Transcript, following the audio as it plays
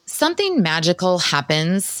Something magical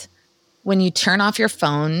happens when you turn off your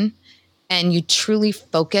phone and you truly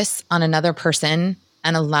focus on another person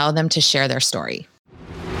and allow them to share their story.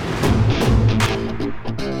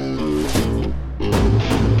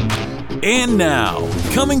 And now,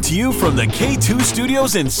 coming to you from the K2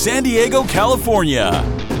 Studios in San Diego, California,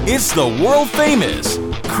 it's the world-famous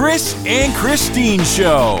Chris and Christine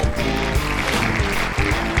Show.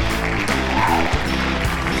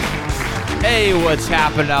 Hey, what's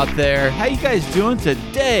happening out there? How you guys doing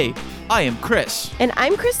today? I am Chris. And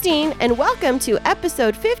I'm Christine, and welcome to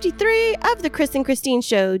episode 53 of the Chris and Christine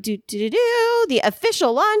Show. The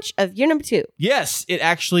official launch of year number 2. Yes, it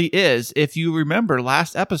actually is. If you remember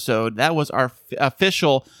last episode, that was our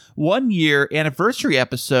official 1-year anniversary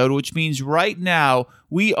episode, which means right now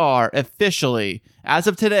we are officially, as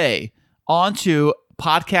of today, on to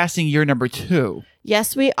podcasting year number 2.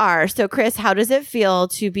 Yes, we are. So, Chris, how does it feel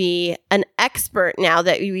to be an expert now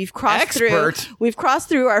that we've crossed through? We've crossed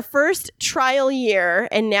through our first trial year,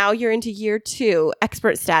 and now you're into year 2,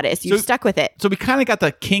 expert status. You've stuck with it. So we kind of got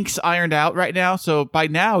the kinks ironed out right now. So by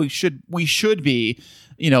now we should be,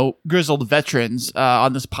 grizzled veterans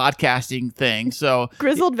on this podcasting thing. So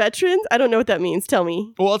grizzled veterans? I don't know what that means. Tell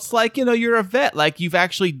me. Well, it's like, you're a vet. Like, you've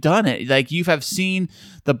actually done it. Like, you have seen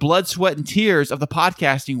the blood, sweat, and tears of the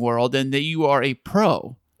podcasting world, and that you are a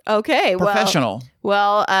pro. Okay. Professional.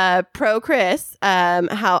 Well, pro Chris,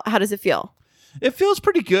 how does it feel? It feels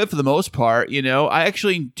pretty good for the most part. I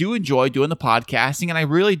actually do enjoy doing the podcasting, and I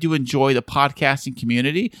really do enjoy the podcasting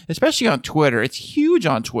community, especially on Twitter. It's huge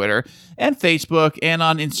on Twitter and Facebook and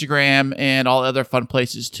on Instagram and all other fun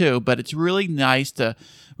places too. But it's really nice to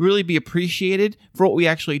really be appreciated for what we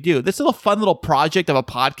actually do. This little fun little project of a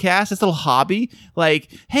podcast, this little hobby, like,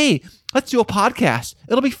 hey, let's do a podcast.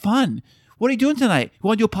 It'll be fun. What are you doing tonight? You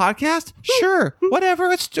want to do a podcast? Sure. Whatever.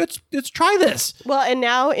 Let's try this. Well, and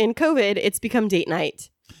now in COVID, it's become date night.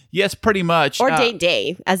 Yes, pretty much. Or date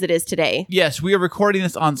day, as it is today. Yes, we are recording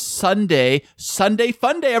this on Sunday. Sunday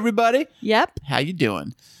fun day, everybody. Yep. How you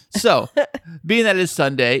doing? So, being that it is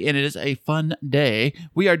Sunday and it is a fun day,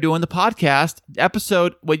 we are doing the podcast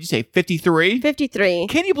episode, what did you say, 53? 53.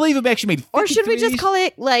 Can you believe it actually made 53? Or should we just call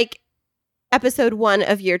it episode 1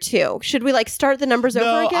 of year 2? Should we start the numbers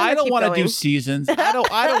over again? No, I don't want to do seasons. I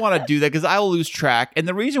don't want to do that because I will lose track. And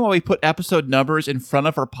the reason why we put episode numbers in front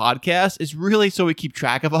of our podcast is really so we keep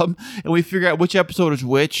track of them and we figure out which episode is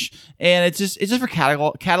which. And it's just for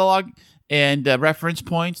catalog and reference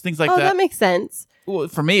points, things like that. Oh, that makes sense. Well,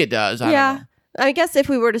 for me, it does. I don't know. I guess if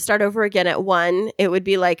we were to start over again at 1, it would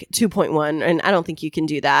be 2.1, and I don't think you can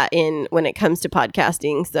do that when it comes to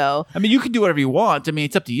podcasting. So, I mean, you can do whatever you want. I mean,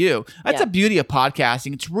 it's up to you. That's the beauty of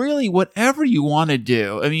podcasting. It's really whatever you want to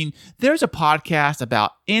do. I mean, there's a podcast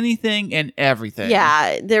about anything and everything.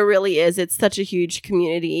 Yeah, there really is. It's such a huge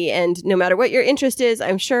community, and no matter what your interest is,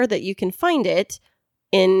 I'm sure that you can find it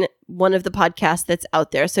in one of the podcasts that's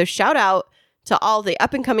out there. So, shout out to all the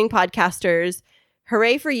up and coming podcasters.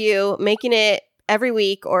 Hooray for you, making it every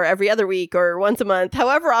week or every other week or once a month,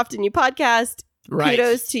 however often you podcast. Right.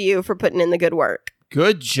 Kudos to you for putting in the good work.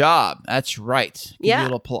 Good job. That's right. Give you a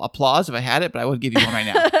little applause if I had it, but I would give you one right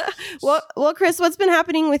now. Well, Chris, what's been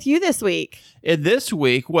happening with you this week? This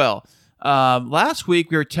week, last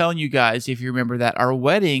week we were telling you guys, if you remember, that our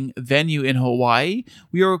wedding venue in Hawaii,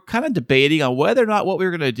 we were kind of debating on whether or not what we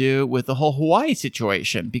were going to do with the whole Hawaii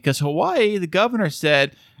situation, because Hawaii, the governor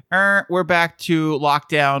said, we're back to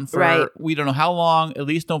lockdown for we don't know how long, at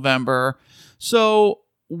least November. So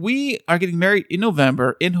we are getting married in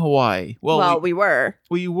November in Hawaii. Well, we were.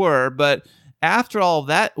 We were, but after all of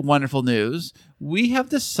that wonderful news, we have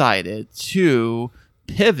decided to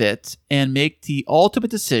pivot and make the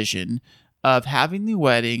ultimate decision of having the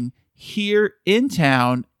wedding here in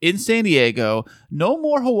town in San Diego. No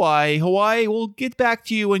more Hawaii. Hawaii, we'll get back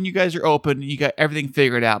to you when you guys are open and you got everything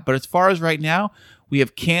figured out. But as far as right now, we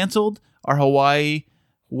have canceled our Hawaii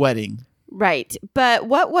wedding. Right. But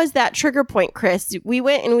what was that trigger point, Chris? We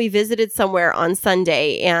went and we visited somewhere on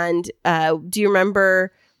Sunday. And do you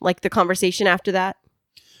remember the conversation after that?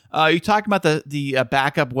 You're talking about the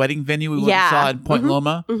backup wedding venue we went and saw in Point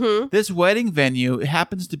Loma? Mm-hmm. This wedding venue, it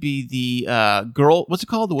happens to be the girl, what's it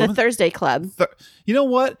called? The Thursday Club. You know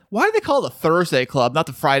what? Why do they call it the Thursday Club, not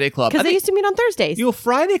the Friday Club? Because they used to meet on Thursdays.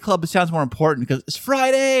 Friday Club sounds more important because it's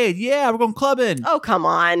Friday. Yeah, we're going clubbing. Oh, come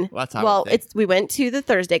on. Well, we went to the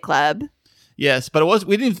Thursday Club. Yes, but it was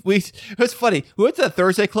funny. We went to the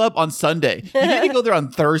Thursday Club on Sunday. You need to go there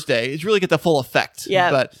on Thursday. It's really get the full effect.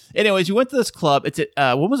 Yeah. But anyways, you went to this club. It's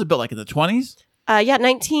at, when was it built? In the 20s? Late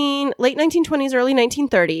 1920s, early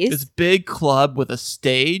 1930s. This big club with a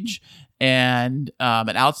stage and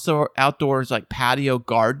an outdoors like patio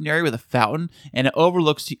garden area with a fountain, and it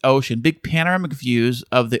overlooks the ocean. Big panoramic views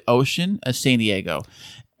of the ocean of San Diego,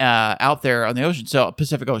 out there on the ocean, so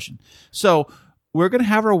Pacific Ocean. So we're going to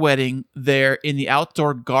have our wedding there in the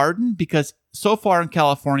outdoor garden because so far in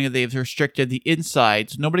California, they've restricted the inside.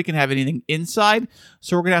 So nobody can have anything inside.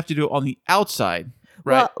 So we're going to have to do it on the outside.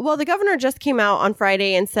 Right? Well, the governor just came out on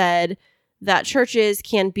Friday and said that churches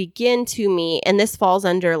can begin to meet. And this falls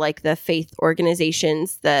under like the faith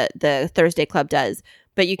organizations that the Thursday Club does.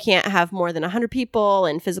 But you can't have more than 100 people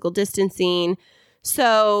and physical distancing.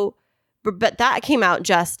 So, but that came out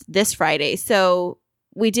just this Friday. So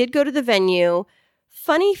we did go to the venue.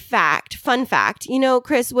 Fun fact,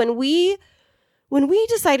 Chris, when we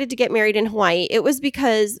decided to get married in Hawaii, it was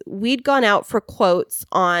because we'd gone out for quotes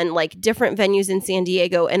on like different venues in San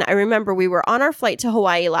Diego. And I remember we were on our flight to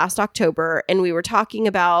Hawaii last October and we were talking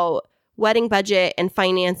about wedding budget and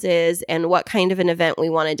finances and what kind of an event we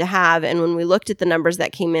wanted to have. And when we looked at the numbers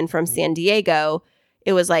that came in from San Diego,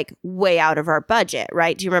 it was like way out of our budget,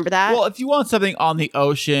 right? Do you remember that? Well, if you want something on the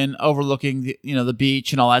ocean overlooking the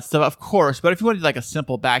beach and all that stuff, of course. But if you wanted like a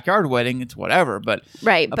simple backyard wedding, it's whatever. But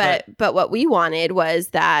right. But what we wanted was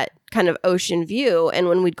that kind of ocean view. And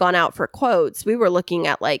when we'd gone out for quotes, we were looking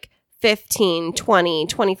at like $15,000, $20,000,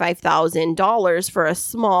 $25,000 for a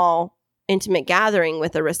small intimate gathering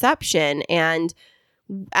with a reception. And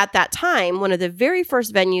at that time, one of the very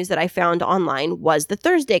first venues that I found online was the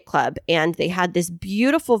Thursday Club, and they had this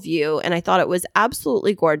beautiful view, and I thought it was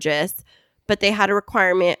absolutely gorgeous, but they had a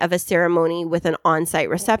requirement of a ceremony with an on-site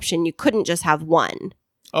reception. You couldn't just have one.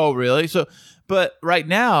 Oh, really? So, but right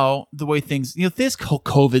now, the way things, this whole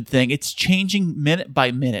COVID thing, it's changing minute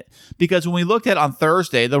by minute, because when we looked at on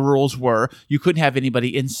Thursday, the rules were you couldn't have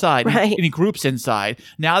anybody inside, right, any groups inside.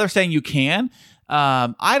 Now they're saying you can.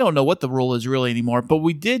 I don't know what the rule is really anymore, but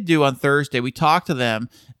we did do on Thursday. We talked to them,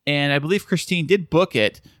 and I believe Christine did book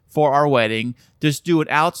it for our wedding. Just do an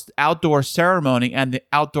outdoor ceremony and the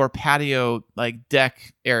outdoor patio like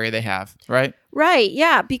deck area they have, right? Right,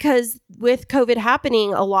 yeah, because with COVID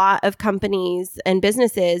happening, a lot of companies and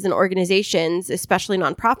businesses and organizations, especially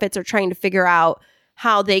nonprofits, are trying to figure out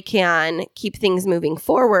how they can keep things moving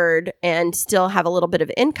forward and still have a little bit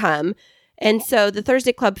of income. And so the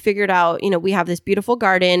Thursday Club figured out, we have this beautiful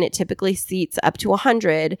garden. It typically seats up to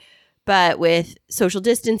 100, but with social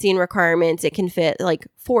distancing requirements, it can fit like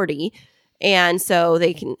 40. And so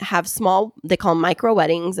they can have small, they call them micro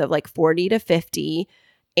weddings of like 40 to 50.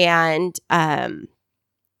 And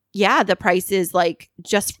the price is like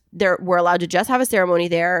we're allowed to just have a ceremony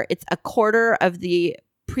there. It's a quarter of the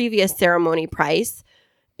previous ceremony price.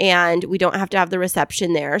 And we don't have to have the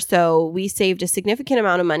reception there. So we saved a significant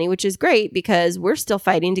amount of money, which is great because we're still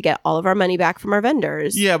fighting to get all of our money back from our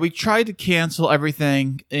vendors. Yeah, we tried to cancel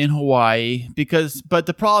everything in Hawaii but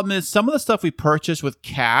the problem is some of the stuff we purchased with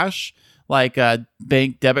cash, like a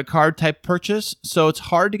bank debit card type purchase. So it's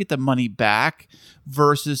hard to get the money back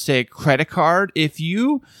versus, say, a credit card.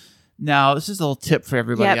 Now, this is a little tip for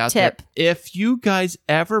everybody out there. If you guys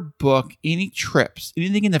ever book any trips,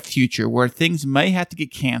 anything in the future where things may have to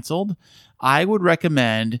get canceled, I would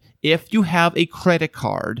recommend, if you have a credit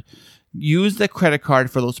card, use the credit card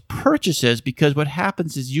for those purchases, because what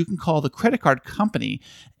happens is you can call the credit card company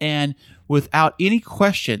and without any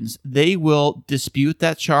questions, they will dispute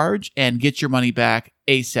that charge and get your money back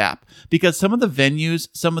ASAP. Because some of the venues,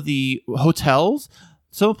 some of the hotels,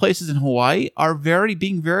 some places in Hawaii are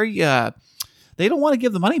being very, they don't want to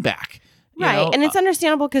give the money back. Right. And it's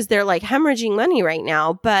understandable because they're like hemorrhaging money right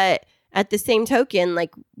now. But at the same token,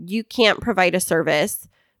 like you can't provide a service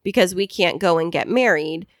because we can't go and get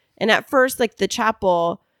married. And at first, like the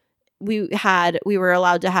chapel, we were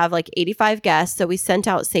allowed to have like 85 guests. So we sent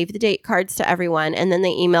out save the date cards to everyone. And then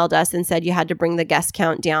they emailed us and said you had to bring the guest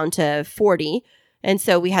count down to 40. And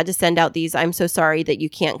so we had to send out these "I'm so sorry that you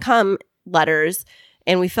can't come" letters.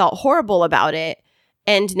 And we felt horrible about it.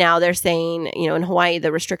 And now they're saying, in Hawaii,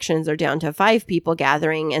 the restrictions are down to 5 people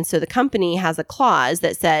gathering. And so the company has a clause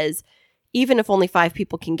that says, even if only 5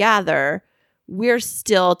 people can gather, we're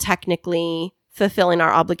still technically fulfilling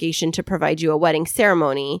our obligation to provide you a wedding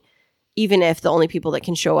ceremony, even if the only people that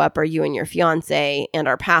can show up are you and your fiance and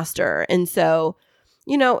our pastor. And so,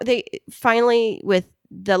 they finally, with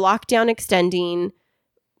the lockdown extending,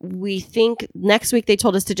 we think next week they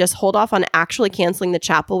told us to just hold off on actually canceling the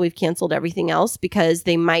chapel. We've canceled everything else because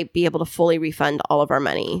they might be able to fully refund all of our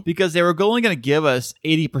money. Because they were only going to give us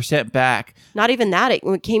 80% back. Not even that.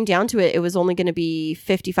 When it came down to it, it was only going to be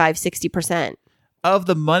 55, 60%. Of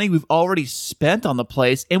the money we've already spent on the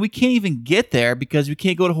place, and we can't even get there because we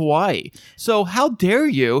can't go to Hawaii. So how dare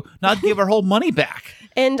you not give our whole money back?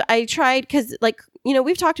 And I tried because, like, you know,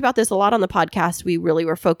 we've talked about this a lot on the podcast. We really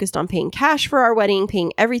were focused on paying cash for our wedding,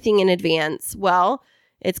 paying everything in advance. Well,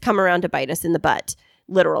 it's come around to bite us in the butt,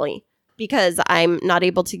 literally, because I'm not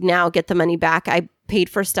able to now get the money back. I paid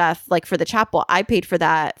for stuff like for the chapel. I paid for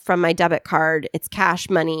that from my debit card. It's cash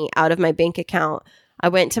money out of my bank account. I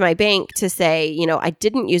went to my bank to say, you know, I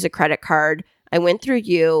didn't use a credit card. I went through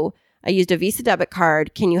you. I used a Visa debit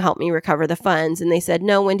card. Can you help me recover the funds? And they said,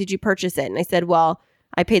 no, when did you purchase it? And I said, well,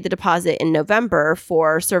 I paid the deposit in November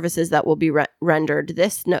for services that will be rendered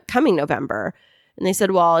this coming November. And they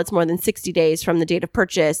said, well, it's more than 60 days from the date of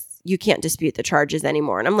purchase. You can't dispute the charges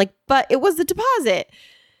anymore. And I'm like, but it was the deposit.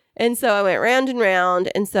 And so I went round and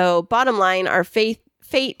round. And so bottom line, our fate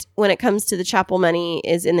when it comes to the chapel money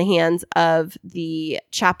is in the hands of the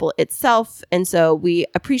chapel itself. And so we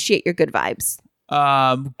appreciate your good vibes.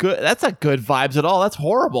 Good. That's not good vibes at all. That's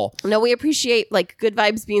horrible. No, we appreciate like good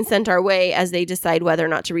vibes being sent our way as they decide whether or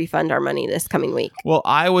not to refund our money this coming week. Well,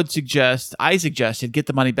 I suggested get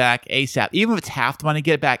the money back ASAP. Even if it's half the money,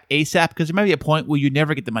 get it back ASAP, because there might be a point where you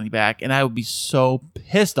never get the money back, and I would be so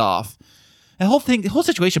pissed off. The whole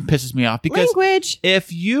situation pisses me off because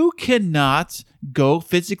if you cannot go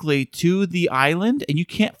physically to the island and you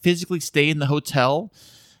can't physically stay in the hotel,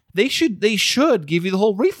 they should give you the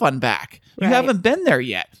whole refund back. You haven't been there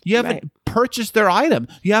yet. You haven't purchased their item.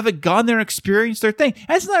 You haven't gone there and experienced their thing. And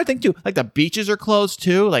that's another thing too. Like the beaches are closed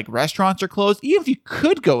too. Like restaurants are closed. Even if you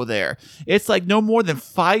could go there, it's like no more than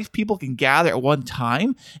 5 people can gather at one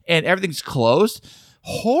time and everything's closed.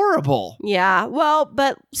 Horrible. Yeah. Well,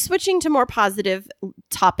 but switching to more positive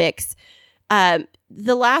topics,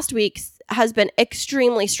 the last week has been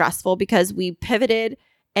extremely stressful because we pivoted.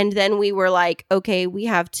 And then we were like, okay, we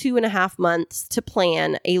have 2.5 months to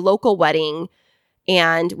plan a local wedding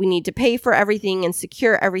and we need to pay for everything and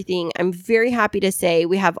secure everything. I'm very happy to say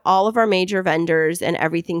we have all of our major vendors and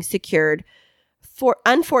everything secured.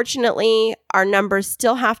 Unfortunately, our numbers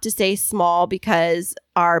still have to stay small because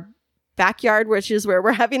our backyard, which is where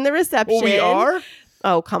we're having the reception. Oh, we are?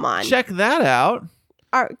 Oh, come on. Check that out.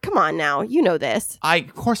 Come on now. You know this.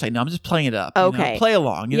 Of course I know. I'm just playing it up. Okay. Play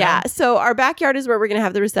along. You know? So our backyard is where we're going to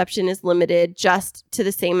have the reception is limited just to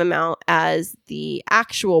the same amount as the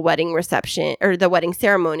actual wedding reception or the wedding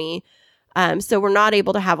ceremony. So we're not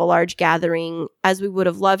able to have a large gathering as we would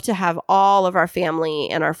have loved to have all of our family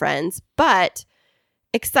and our friends. But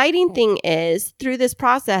exciting thing is through this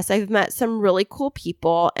process, I've met some really cool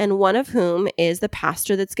people, and one of whom is the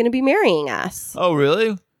pastor that's going to be marrying us. Oh,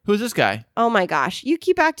 really? Who's this guy? Oh my gosh. You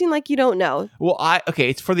keep acting like you don't know. Well,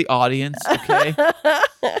 it's for the audience, okay?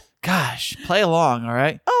 Gosh, play along, all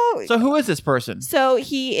right? Oh. So who is this person? So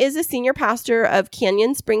he is a senior pastor of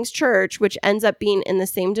Canyon Springs Church, which ends up being in the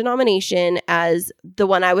same denomination as the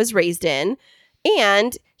one I was raised in.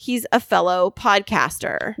 And he's a fellow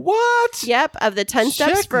podcaster. What? Yep, of the 10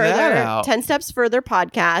 Steps Further, 10 Steps Further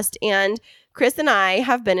podcast. And Chris and I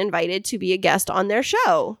have been invited to be a guest on their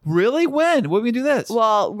show. Really? When we do this?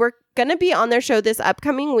 Well, we're going to be on their show this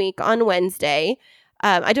upcoming week on Wednesday.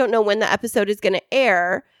 I don't know when the episode is going to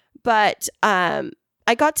air, but I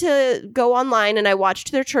got to go online and I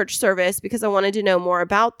watched their church service because I wanted to know more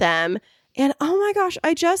about them. And oh my gosh,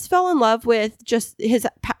 I just fell in love with just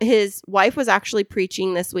his wife was actually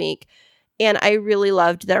preaching this week. And I really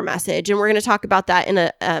loved their message. And we're going to talk about that in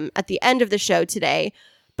at the end of the show today.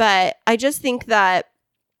 But I just think that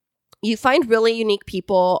you find really unique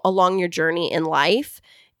people along your journey in life.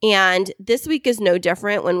 And this week is no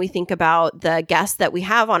different when we think about the guest that we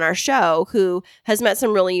have on our show who has met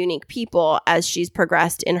some really unique people as she's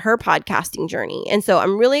progressed in her podcasting journey. And so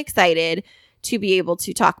I'm really excited to be able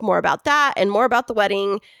to talk more about that and more about the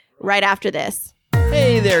wedding right after this.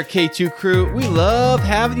 Hey there, K2 crew. We love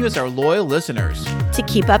having you as our loyal listeners. To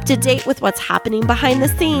keep up to date with what's happening behind the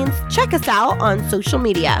scenes, check us out on social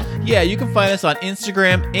media. Yeah, you can find us on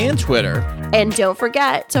Instagram and Twitter. And don't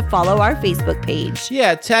forget to follow our Facebook page.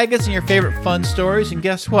 Yeah, tag us in your favorite fun stories, and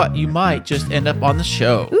guess what? You might just end up on the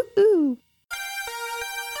show. Ooh.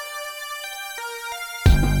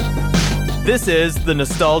 This is the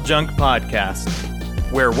Nostalgunk Podcast,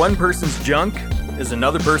 where one person's junk is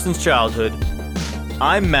another person's childhood.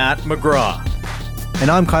 I'm Matt McGraw. And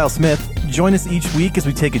I'm Kyle Smith. Join us each week as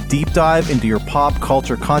we take a deep dive into your pop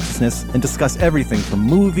culture consciousness and discuss everything from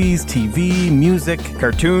movies, TV, music,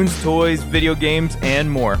 cartoons, toys, video games, and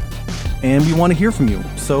more. And we want to hear from you,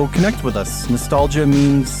 so connect with us. Nostalgia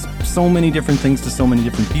means so many different things to so many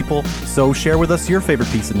different people, so share with us your favorite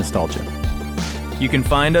piece of nostalgia. You can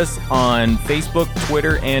find us on Facebook,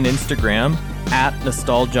 Twitter, and Instagram at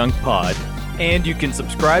NostaljunkPod. And you can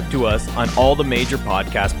subscribe to us on all the major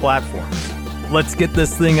podcast platforms. Let's get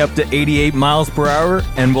this thing up to 88 miles per hour,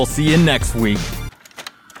 and we'll see you next week.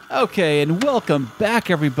 Okay, and welcome back,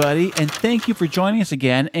 everybody, and thank you for joining us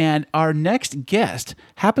again. And our next guest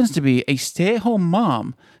happens to be a stay-at-home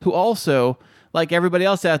mom who also, like everybody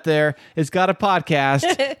else out there, has got a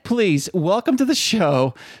podcast. Please welcome to the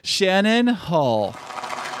show, Shannon Hull.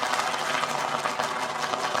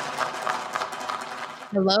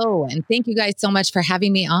 Hello, and thank you guys so much for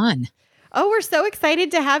having me on. Oh, we're so excited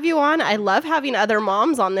to have you on. I love having other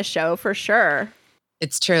moms on the show for sure.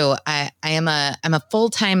 It's true. I'm a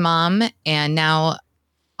full-time mom and now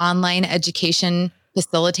online education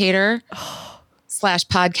facilitator /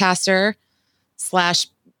 podcaster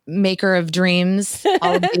 / maker of dreams,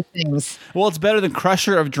 all of these things. Well, it's better than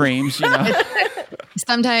crusher of dreams, you know.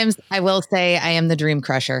 Sometimes I will say I am the dream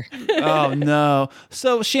crusher. Oh, no.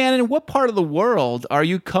 So, Shannon, what part of the world are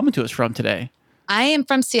you coming to us from today? I am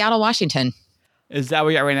from Seattle, Washington. Is that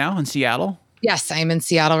where you're at right now, in Seattle? Yes, I'm in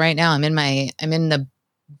Seattle right now. I'm in the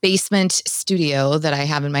basement studio that I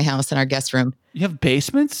have in my house in our guest room. You have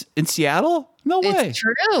basements in Seattle? No way. It's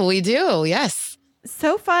true. We do. Yes.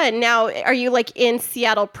 So fun. Now, are you like in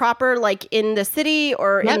Seattle proper, like in the city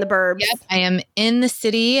or in the burbs? Yes, I am in the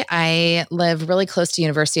city. I live really close to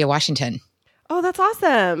University of Washington. Oh, that's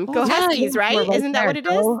awesome. Go Huskies, right? Isn't that what it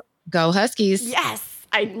is? Go Huskies. Yes,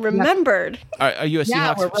 I remembered. Are you a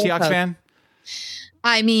Seahawks fan?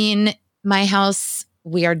 I mean, my house,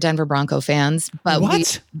 we are Denver Bronco fans, but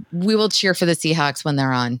we will cheer for the Seahawks when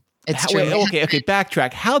they're on. It's true. Okay,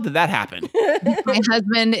 backtrack. How did that happen? My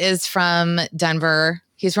husband is from Denver.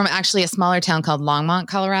 He's from actually a smaller town called Longmont,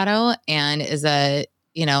 Colorado, and is a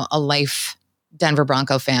life Denver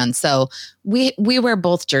Bronco fan. So we wear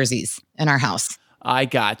both jerseys in our house. I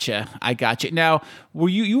gotcha. Now, were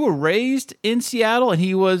you were raised in Seattle and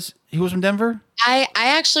he was from Denver? I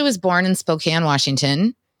actually was born in Spokane,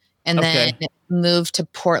 Washington, and then moved to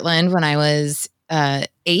Portland when I was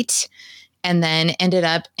 8. And then ended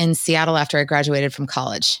up in Seattle after I graduated from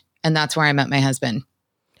college. And that's where I met my husband.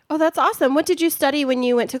 Oh, that's awesome. What did you study when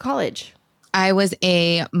you went to college? I was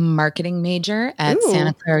a marketing major at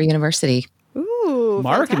Santa Clara University. Ooh,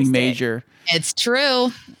 marketing fantastic. major. It's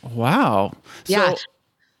true. Wow. Yeah. So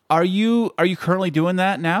are you currently doing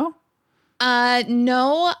that now?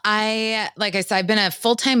 No, like I said, I've been a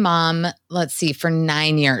full-time mom, for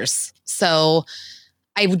 9 years. So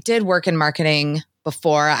I did work in marketing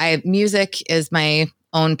before. Music is my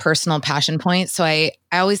own personal passion point. So I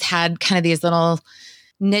always had kind of these little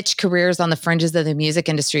niche careers on the fringes of the music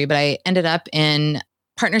industry, but I ended up in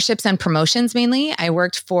partnerships and promotions mainly. I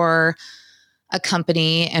worked for a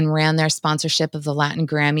company and ran their sponsorship of the Latin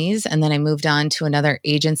Grammys. And then I moved on to another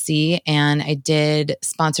agency and I did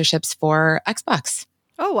sponsorships for Xbox.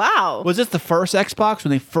 Oh, wow. Was this the first Xbox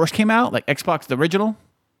when they first came out? Like Xbox, the original?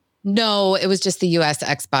 No, it was just the US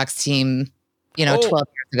Xbox team, 12 years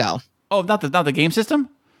ago. Oh, not the game system?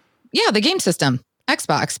 Yeah, the game system,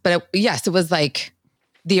 Xbox. But it was like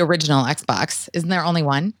the original Xbox. Isn't there only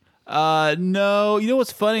one? No. You know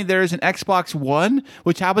what's funny? There's an Xbox One,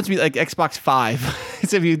 which happens to be like Xbox 5.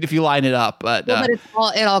 It's if you line it up. But it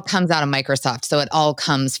all comes out of Microsoft, so it all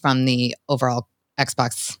comes from the overall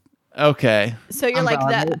Xbox. Okay. So you're umbrella.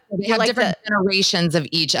 like that. We have different generations of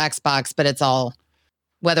each Xbox, but it's all,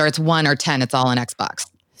 whether it's 1 or 10, it's all an Xbox.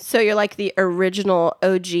 So you're like the original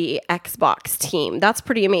OG Xbox team. That's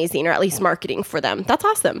pretty amazing, or at least marketing for them. That's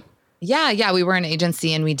awesome. Yeah. We were an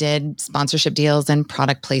agency and we did sponsorship deals and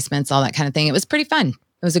product placements, all that kind of thing. It was pretty fun.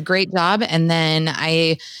 It was a great job. And then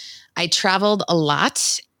I traveled a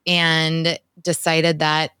lot and decided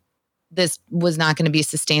that this was not going to be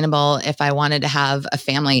sustainable if I wanted to have a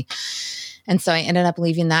family. And so I ended up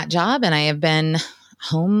leaving that job and I have been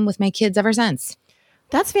home with my kids ever since.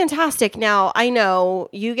 That's fantastic. Now, I know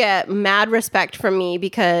you get mad respect from me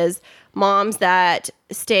because moms that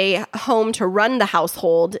stay home to run the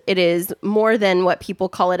household, it is more than what people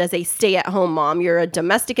call it as a stay-at-home mom. You're a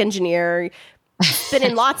domestic engineer,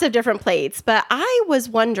 spinning lots of different plates. But I was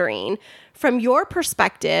wondering, from your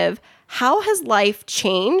perspective, how has life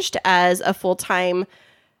changed as a full-time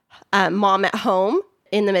mom at home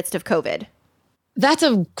in the midst of COVID? That's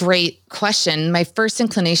a great question. My first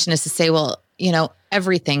inclination is to say, well,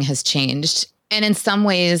 everything has changed. And in some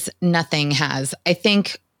ways, nothing has. I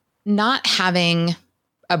think not having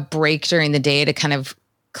a break during the day to kind of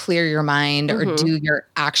clear your mind or do your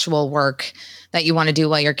actual work that you want to do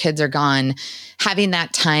while your kids are gone, having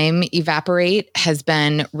that time evaporate has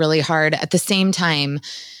been really hard. At the same time,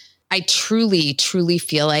 I truly, truly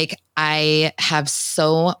feel like I have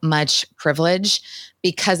so much privilege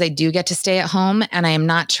because I do get to stay at home and I am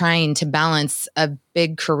not trying to balance a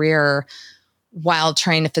big career while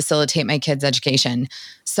trying to facilitate my kids' education.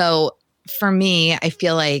 So for me, I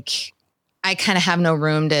feel like I kind of have no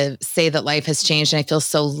room to say that life has changed. And I feel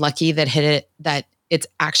so lucky that it's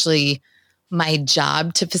actually my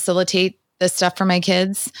job to facilitate this stuff for my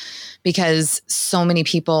kids, because so many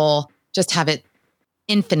people just have it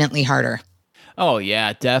infinitely harder. Oh,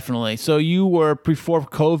 yeah, definitely. So you were, before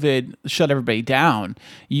COVID shut everybody down,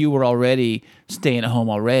 you were already staying at home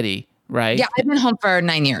already, right? Yeah, I've been home for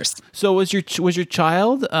 9 years. So was your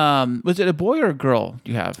child, was it a boy or a girl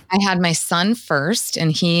you have? I had my son first,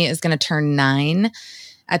 and he is going to turn 9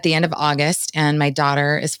 at the end of August, and my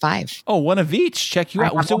daughter is 5. Oh, one of each. Check you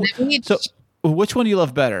out. So which one do you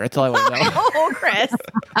love better? That's all I want to know. Oh, Chris.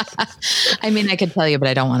 I mean, I could tell you, but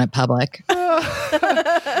I don't want it public.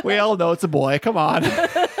 We all know it's a boy. Come on.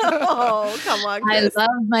 Oh, come on, Chris. I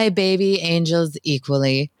love my baby angels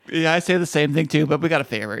equally. Yeah, I say the same thing too, but we got a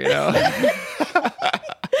favorite,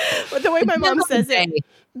 But the way my mom says it.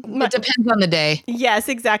 It depends on the day. Yes,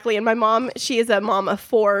 exactly. And my mom, she is a mom of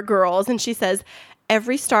 4 girls, and she says,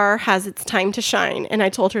 every star has its time to shine. And I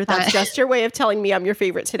told her, that's just your way of telling me I'm your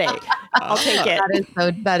favorite today. I'll take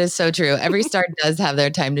it. That is so true. Every star does have their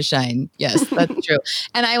time to shine. Yes, that's true.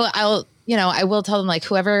 And I will tell them, like,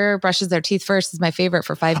 whoever brushes their teeth first is my favorite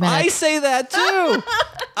for 5 minutes. I say that too.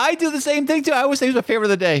 I do the same thing too. I always say who's my favorite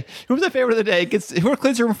of the day. Who's my favorite of the day? Whoever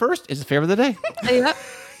cleans the room first is the favorite of the day. Yep.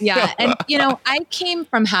 Yeah. And, I came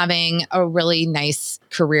from having a really nice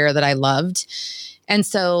career that I loved. And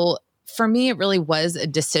so for me, it really was a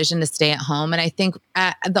decision to stay at home. And I think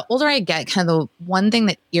the older I get, kind of the one thing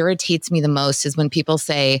that irritates me the most is when people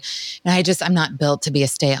say, I'm not built to be a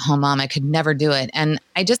stay-at-home mom. I could never do it. And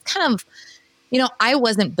I just kind of, I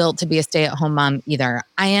wasn't built to be a stay-at-home mom either.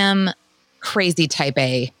 I am crazy type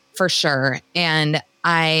A for sure. And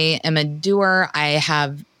I am a doer. I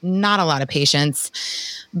have not a lot of patience,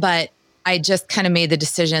 but I just kind of made the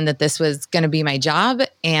decision that this was going to be my job,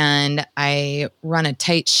 and I run a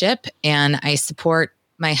tight ship, and I support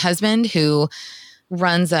my husband, who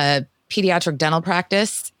runs a pediatric dental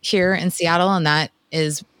practice here in Seattle. And that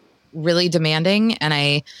is really demanding. And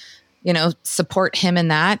I, support him in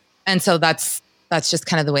that. And so that's just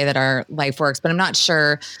kind of the way that our life works. But I'm not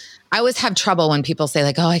sure. I always have trouble when people say,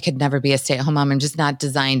 like, oh, I could never be a stay-at-home mom. I'm just not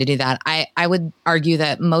designed to do that. I would argue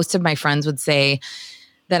that most of my friends would say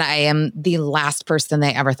that I am the last person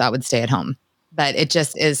they ever thought would stay at home. But it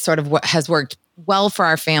just is sort of what has worked well for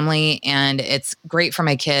our family, and it's great for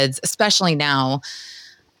my kids, especially now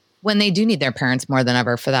when they do need their parents more than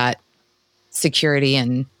ever for that security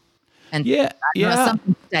and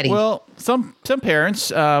something steady. Well, some parents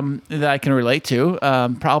that I can relate to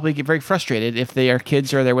probably get very frustrated if their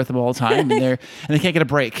kids are there with them all the time and they can't get a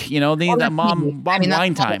break. They need that mom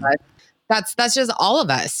line time. That's just all of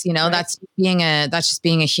us, right. That's just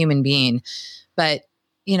being a human being. But,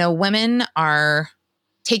 women are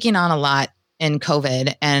taking on a lot in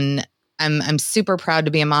COVID, and I'm super proud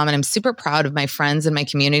to be a mom, and I'm super proud of my friends in my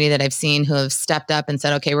community that I've seen who have stepped up and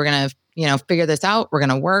said, okay, we're going to, figure this out. We're going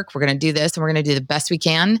to work, we're going to do this, and we're going to do the best we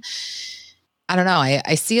can. I don't know.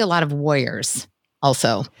 I see a lot of warriors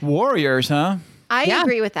also. Warriors, huh? I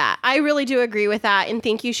agree with that. I really do agree with that. And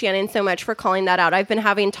thank you, Shannon, so much for calling that out. I've been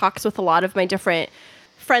having talks with a lot of my different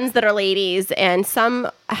friends that are ladies, and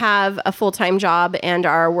some have a full-time job and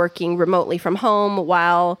are working remotely from home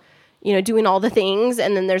while, doing all the things.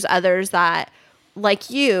 And then there's others that, like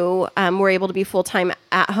you, were able to be full-time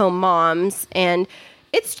at-home moms. And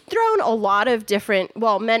it's thrown a lot of different,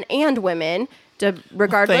 men and women,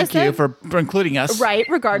 regardless. Thank you for including us. Right,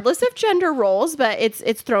 regardless of gender roles, but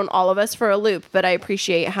it's thrown all of us for a loop. But I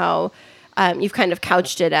appreciate how you've kind of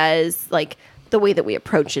couched it as, like, the way that we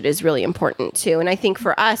approach it is really important too. And I think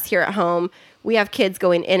for us here at home, we have kids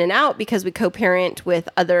going in and out because we co-parent with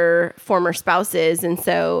other former spouses. And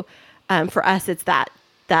so for us, it's that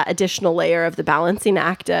additional layer of the balancing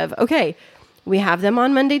act of, okay, we have them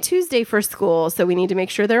on Monday, Tuesday for school, so we need to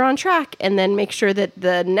make sure they're on track, and then make sure that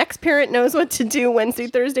the next parent knows what to do Wednesday,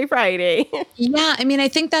 Thursday, Friday. Yeah. I mean, I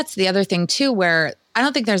think that's the other thing too, where I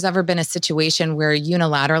don't think there's ever been a situation where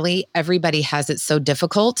unilaterally everybody has it so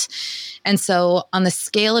difficult. And so on the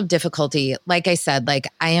scale of difficulty, like I said, like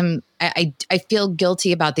I feel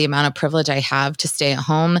guilty about the amount of privilege I have to stay at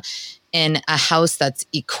home in a house that's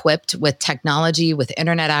equipped with technology, with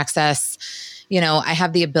internet access. I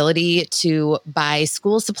have the ability to buy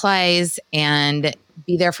school supplies and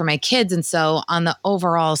be there for my kids. And so on the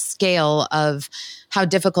overall scale of how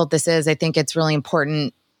difficult this is, I think it's really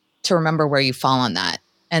important to remember where you fall on that.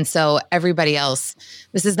 And so everybody else,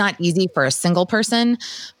 this is not easy for a single person,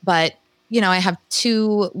 but I have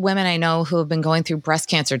two women I know who have been going through breast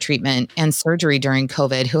cancer treatment and surgery during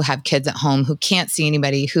COVID, who have kids at home, who can't see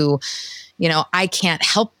anybody, who, I can't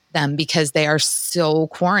help them because they are so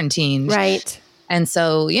quarantined. Right. And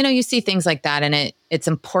so, you see things like that, and it's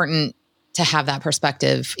important to have that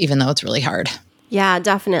perspective, even though it's really hard. Yeah,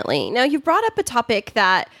 definitely. Now, you've brought up a topic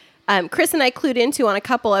that Chris and I clued into on a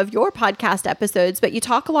couple of your podcast episodes, but you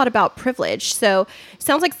talk a lot about privilege. So it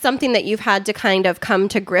sounds like something that you've had to kind of come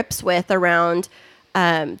to grips with around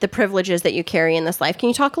the privileges that you carry in this life. Can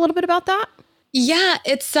you talk a little bit about that? Yeah,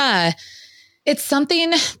 it's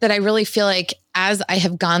something that I really feel like as I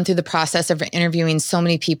have gone through the process of interviewing so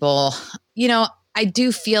many people, I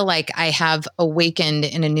do feel like I have awakened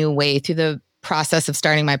in a new way through the process of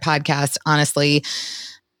starting my podcast, honestly.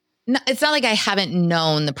 It's not like I haven't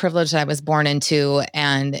known the privilege that I was born into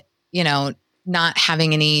and, not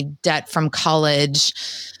having any debt from college,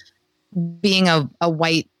 being a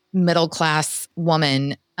white middle-class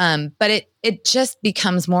woman. But it just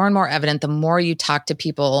becomes more and more evident the more you talk to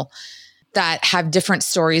people that have different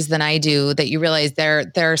stories than I do, that you realize there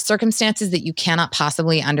are circumstances that you cannot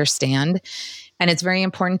possibly understand. And it's very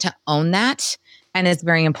important to own that. And it's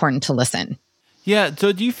very important to listen. Yeah.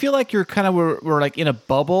 So do you feel like you're kind of we're like in a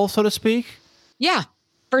bubble, so to speak? Yeah,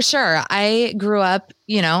 for sure. I grew up,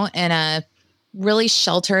 in a really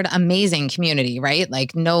sheltered, amazing community, right?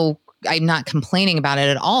 Like I'm not complaining about it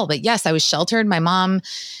at all, but yes, I was sheltered. My mom,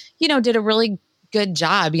 did a really good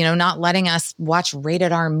job, not letting us watch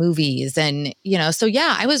rated R movies. And, so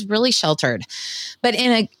yeah, I was really sheltered, but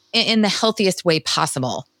in the healthiest way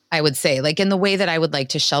possible, I would say, like in the way that I would like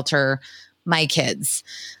to shelter my kids.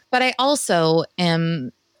 But I also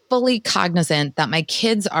am fully cognizant that my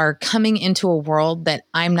kids are coming into a world that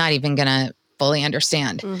I'm not even going to fully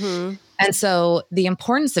understand. Mm-hmm. And so the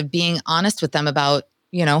importance of being honest with them about,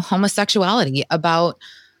 homosexuality, about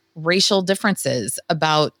racial differences,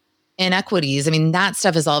 about inequities. I mean, that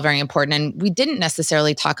stuff is all very important. And we didn't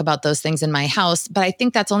necessarily talk about those things in my house, but I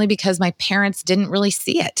think that's only because my parents didn't really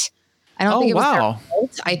see it. I don't think it was their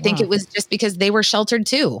fault. I think it was just because they were sheltered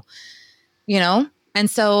too, And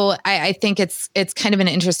so I think it's kind of an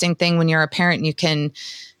interesting thing when you're a parent and you can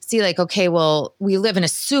see like, okay, well, we live in a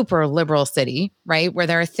super liberal city, right? Where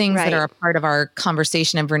there are things that are a part of our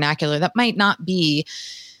conversation and vernacular that might not be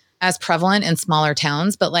as prevalent in smaller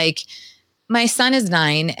towns. But like my son is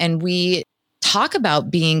 9 and we talk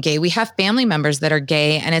about being gay. We have family members that are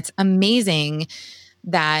gay, and it's amazing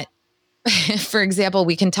that, for example,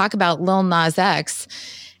 we can talk about Lil Nas X.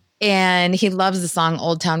 And he loves the song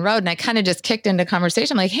Old Town Road. And I kind of just kicked into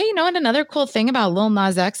conversation. I'm like, hey, you know what? Another cool thing about Lil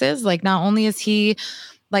Nas X is like, not only is he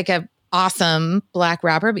like a awesome Black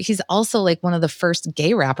rapper, but he's also like one of the first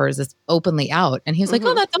gay rappers that's openly out. And he's like,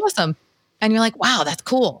 oh, that's awesome. And you're like, wow, that's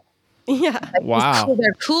cool. Yeah. Like, wow. Cool.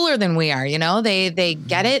 They're cooler than we are. They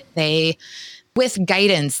get it. They, with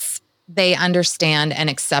guidance, they understand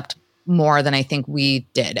and accept more than I think we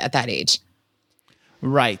did at that age.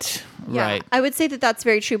 Right. Yeah, right. I would say that that's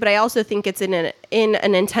very true, but I also think it's in an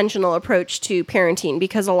intentional approach to parenting,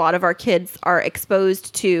 because a lot of our kids are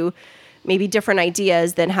exposed to maybe different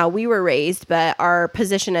ideas than how we were raised, but our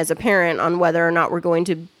position as a parent on whether or not we're going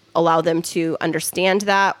to allow them to understand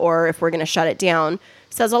that or if we're going to shut it down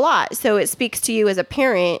says a lot. So it speaks to you as a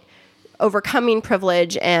parent overcoming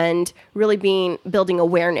privilege and really building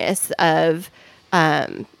awareness of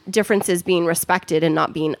differences being respected and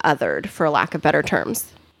not being othered, for lack of better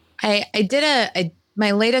terms. I did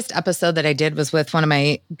my latest episode that I did was with one of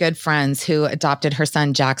my good friends who adopted her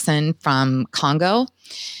son Jackson from Congo.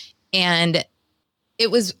 And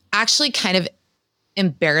it was actually kind of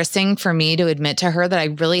embarrassing for me to admit to her that I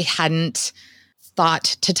really hadn't thought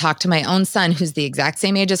to talk to my own son, who's the exact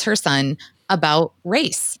same age as her son, about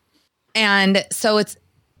race. And so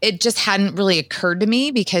it just hadn't really occurred to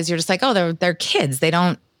me, because you're just like, oh, they're kids. They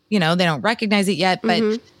don't recognize it yet.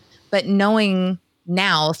 But knowing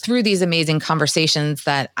now through these amazing conversations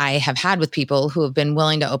that I have had with people who have been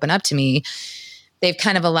willing to open up to me, they've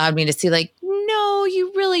kind of allowed me to see like, no,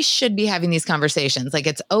 you really should be having these conversations. Like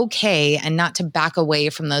it's okay, and not to back away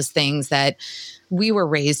from those things that we were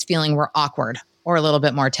raised feeling were awkward or a little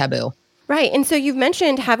bit more taboo. Right. And so you've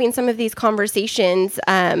mentioned having some of these conversations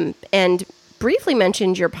and briefly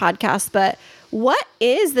mentioned your podcast, but what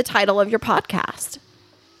is the title of your podcast?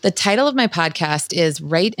 The title of my podcast is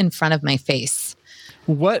Right in Front of My Face.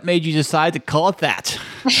 What made you decide to call it that?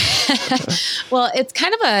 Well,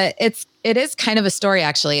 it is kind of a story,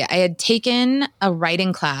 actually. I had taken a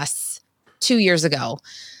writing class 2 years ago.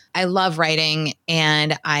 I love writing,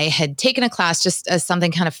 and I had taken a class just as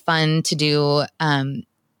something kind of fun to do.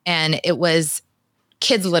 And it was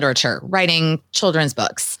kids literature, writing children's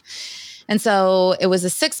books. And so it was a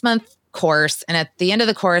 6-month course. And at the end of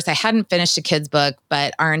the course, I hadn't finished a kid's book,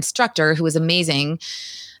 but our instructor, who was amazing,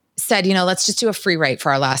 said, let's just do a free write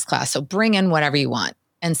for our last class. So bring in whatever you want.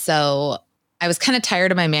 And so I was kind of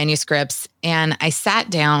tired of my manuscripts, and I sat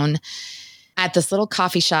down at this little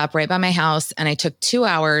coffee shop right by my house, and I took 2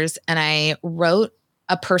 hours and I wrote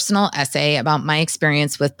a personal essay about my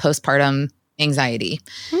experience with postpartum anxiety.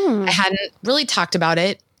 I hadn't really talked about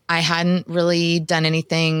it. I hadn't really done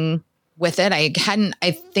anything with it. I hadn't,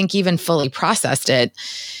 I think, even fully processed it.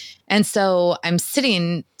 And so I'm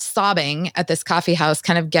sitting sobbing at this coffee house,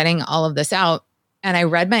 kind of getting all of this out. And I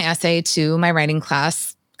read my essay to my writing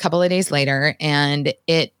class a couple of days later, and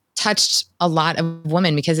it touched a lot of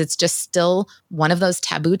women because it's just still one of those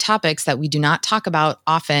taboo topics that we do not talk about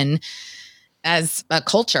often as a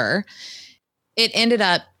culture. It ended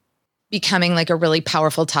up becoming like a really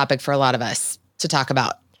powerful topic for a lot of us to talk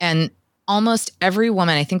about. And almost every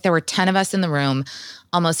woman, I think there were 10 of us in the room,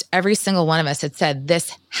 almost every single one of us had said,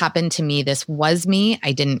 this happened to me. This was me.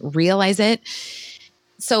 I didn't realize it.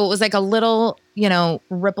 So it was like a little,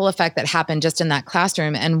 ripple effect that happened just in that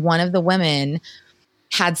classroom. And one of the women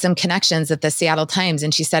had some connections at the Seattle Times.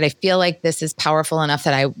 And she said, I feel like this is powerful enough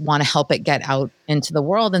that I want to help it get out into the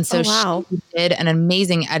world. And so she did an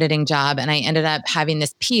amazing editing job. And I ended up having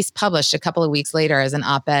this piece published a couple of weeks later as an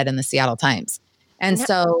op-ed in the Seattle Times. And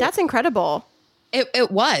so that's incredible.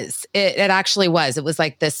 It was. It actually was. It was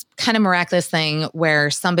like this kind of miraculous thing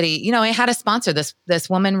where somebody, I had a sponsor, this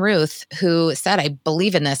woman, Ruth, who said, I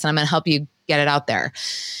believe in this and I'm going to help you get it out there.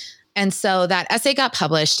 And so that essay got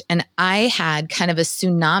published, and I had kind of a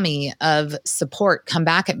tsunami of support come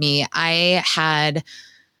back at me. I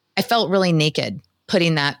felt really naked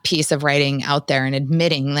putting that piece of writing out there and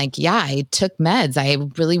admitting, like, yeah, I took meds. I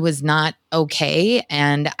really was not okay,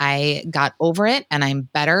 and I got over it, and I'm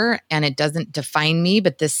better, and it doesn't define me,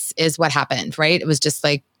 but this is what happened, right? It was just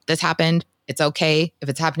like, this happened. It's okay. If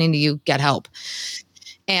it's happening to you, get help.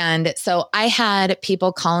 And so I had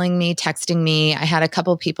people calling me, texting me. I had a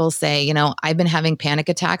couple of people say, I've been having panic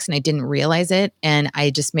attacks and I didn't realize it. And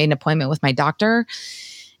I just made an appointment with my doctor.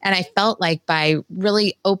 And I felt like by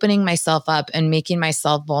really opening myself up and making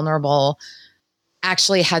myself vulnerable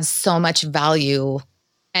actually had so much value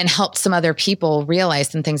and helped some other people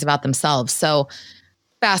realize some things about themselves. So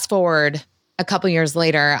fast forward a couple years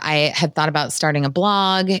later, I had thought about starting a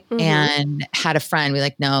blog and had a friend be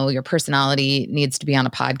like, no, your personality needs to be on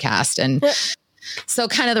a podcast. And so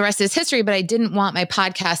kind of the rest is history, but I didn't want my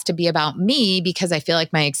podcast to be about me because I feel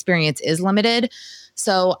like my experience is limited.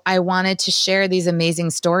 So I wanted to share these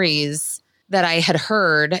amazing stories that I had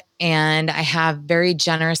heard, and I have very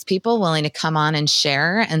generous people willing to come on and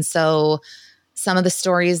share. And so some of the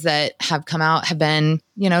stories that have come out have been,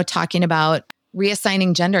 talking about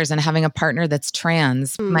reassigning genders and having a partner that's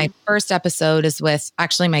trans. My first episode is with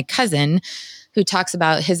actually my cousin, who talks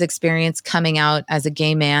about his experience coming out as a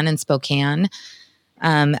gay man in Spokane.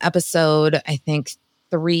 Episode, I think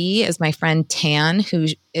 3 is my friend Tan, who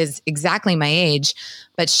is exactly my age,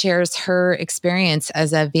 but shares her experience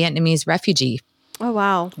as a Vietnamese refugee. Oh,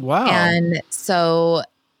 wow. Wow. And so,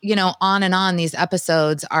 on and on, these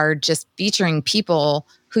episodes are just featuring people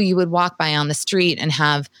who you would walk by on the street and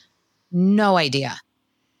have no idea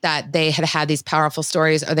that they had had these powerful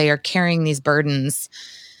stories or they are carrying these burdens.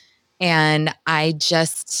 And I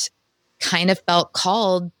just kind of felt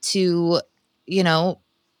called to,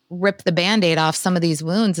 rip the Band-Aid off some of these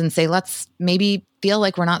wounds and say, let's maybe feel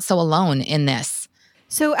like we're not so alone in this.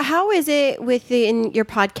 So how is it within your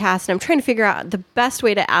podcast? And I'm trying to figure out the best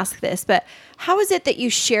way to ask this, but how is it that you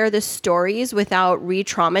share the stories without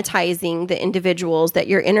re-traumatizing the individuals that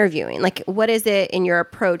you're interviewing? Like, what is it in your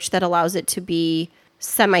approach that allows it to be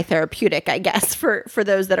semi-therapeutic, I guess, for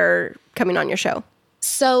those that are coming on your show?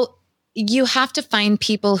 So you have to find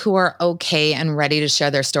people who are okay and ready to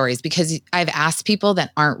share their stories, because I've asked people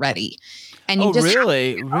that aren't ready. And you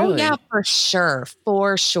really? Oh, yeah, for sure.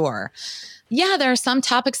 For sure. Yeah, there are some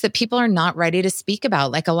topics that people are not ready to speak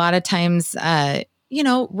about. Like a lot of times,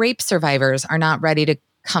 rape survivors are not ready to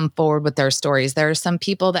come forward with their stories. There are some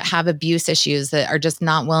people that have abuse issues that are just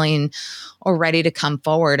not willing or ready to come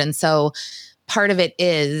forward. And so part of it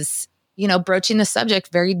is, broaching the subject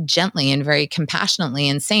very gently and very compassionately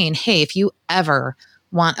and saying, hey, if you ever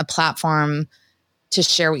want a platform to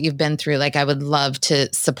share what you've been through, like, I would love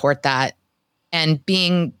to support that, and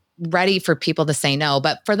being ready for people to say no.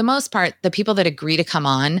 But for the most part, the people that agree to come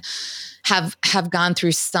on have gone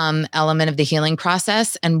through some element of the healing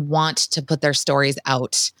process and want to put their stories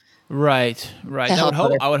out. Right.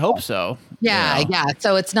 I would hope so. Yeah.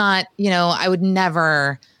 So it's not, I would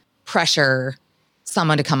never pressure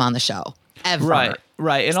someone to come on the show ever. Right.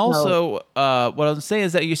 Right. And So- also, what I was saying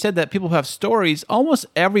is that you said that people who have stories, almost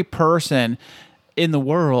every person in the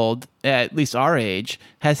world, at least our age,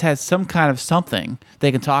 has had some kind of something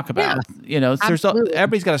they can talk about. absolutely.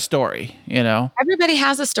 Everybody's got a story, Everybody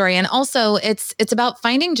has a story. And also it's about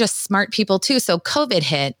finding just smart people too. So COVID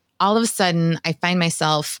hit, all of a sudden I find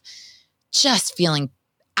myself just feeling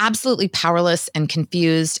absolutely powerless and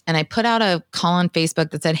confused. And I put out a call on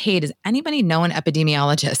Facebook that said, hey, does anybody know an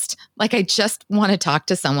epidemiologist? Like, I just want to talk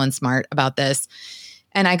to someone smart about this.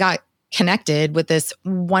 And I got connected with this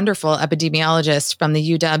wonderful epidemiologist from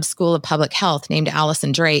the UW School of Public Health named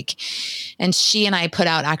Allison Drake. And she and I put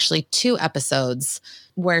out actually 2 episodes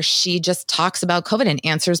where she just talks about COVID and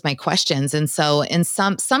answers my questions. And so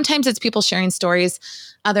sometimes it's people sharing stories,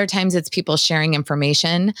 other times it's people sharing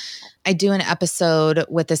information. I do an episode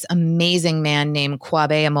with this amazing man named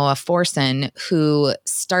Kwabe Amoa Forson, who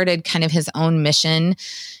started kind of his own mission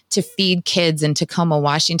to feed kids in Tacoma,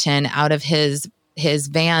 Washington out of his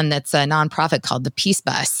van that's a nonprofit called the Peace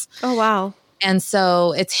Bus. Oh, wow. And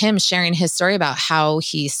so it's him sharing his story about how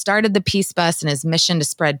he started the Peace Bus and his mission to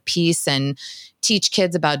spread peace and teach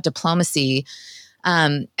kids about diplomacy.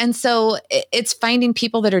 And so it's finding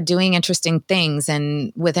people that are doing interesting things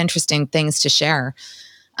and with interesting things to share.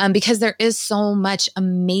 Because there is so much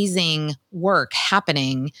amazing work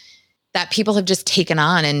happening that people have just taken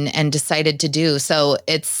on and decided to do. So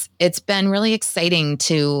it's been really exciting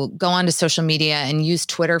to go onto social media and use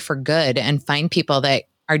Twitter for good and find people that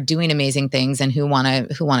are doing amazing things and who want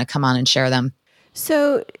to come on and share them.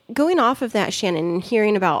 So going off of that, Shannon, and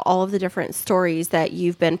hearing about all of the different stories that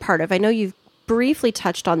you've been part of, I know you've briefly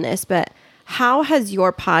touched on this, but how has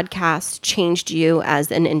your podcast changed you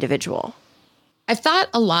as an individual? I've thought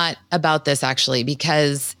a lot about this actually,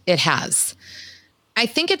 because it has. I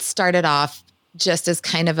think it started off just as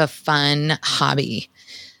kind of a fun hobby.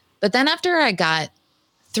 But then after I got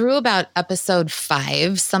through about episode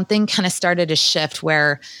 5, something kind of started to shift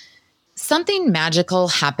where something magical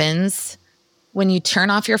happens when you turn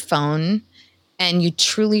off your phone and you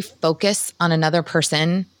truly focus on another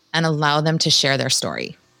person and allow them to share their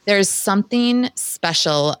story. There's something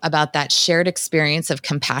special about that shared experience of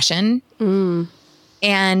compassion.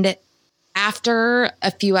 And after a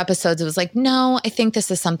few episodes, it was like, no, I think this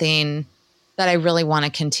is something that I really want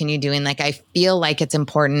to continue doing. Like, I feel like it's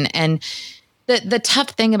important. And the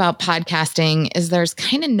tough thing about podcasting is there's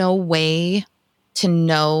kind of no way to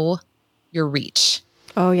know your reach.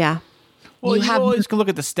 Oh, yeah. Well, you always can look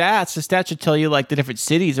at the stats. The stats should tell you like the different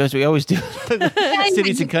cities, as we always do,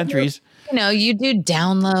 cities and countries. You do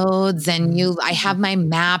downloads and I have my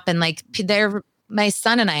map and like my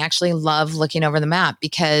son and I actually love looking over the map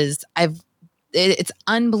because it's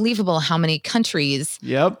unbelievable how many countries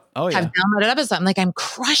have downloaded episodes. I'm like, I'm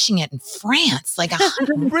crushing it in France, like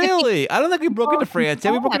 150. Really? I don't think we broke into France.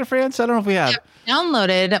 Have we broken into France? I don't know if we have.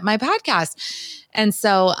 Downloaded my podcast. And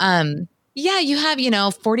so, you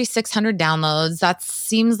have, 4,600 downloads. That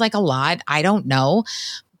seems like a lot. I don't know.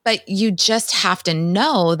 But you just have to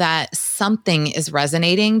know that something is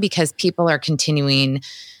resonating because people are continuing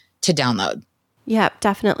to download. Yeah,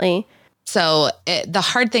 definitely. So the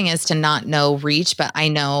hard thing is to not know reach, but I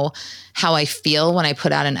know how I feel when I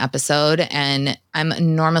put out an episode, and I'm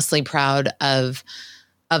enormously proud of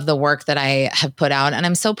the work that I have put out. And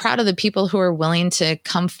I'm so proud of the people who are willing to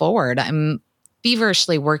come forward. I'm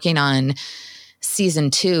feverishly working on season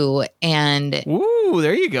 2, and ooh,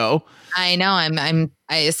 there you go. I know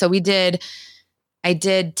I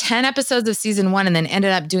did 10 episodes of season 1 and then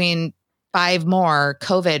ended up doing 5 more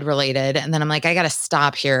COVID related. And then I'm like, I got to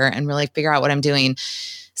stop here and really figure out what I'm doing.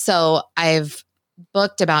 So I've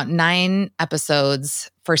booked about 9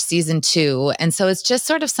 episodes for season 2. And so it's just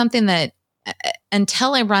sort of something that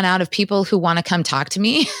until I run out of people who want to come talk to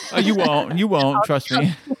me. Oh, you won't, trust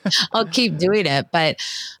me. I'll keep doing it. But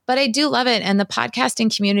I do love it. And the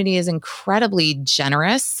podcasting community is incredibly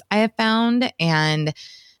generous, I have found, and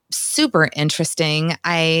super interesting.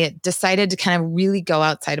 I decided to kind of really go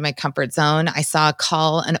outside of my comfort zone. I saw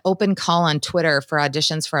an open call on Twitter for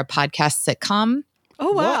auditions for a podcast sitcom.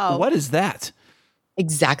 Oh, wow. What is that?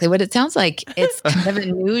 Exactly what it sounds like. It's kind of a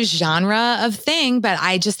new genre of thing, but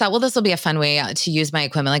I just thought, well, this will be a fun way to use my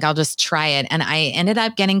equipment. Like, I'll just try it. And I ended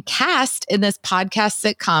up getting cast in this podcast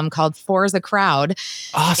sitcom called Four's a Crowd.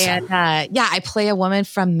 Awesome. And I play a woman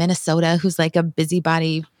from Minnesota who's like a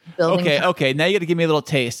busybody building. Okay. Now you got to give me a little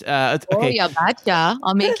taste. Okay. Oh, yeah, betcha.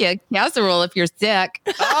 I'll make you a casserole if you're sick.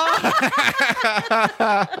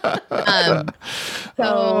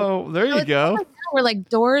 There you go. We're like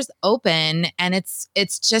doors open, and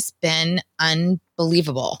it's just been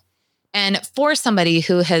unbelievable. And for somebody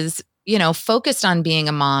who has focused on being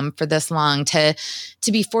a mom for this long to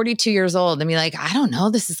be 42 years old and be like, I don't know,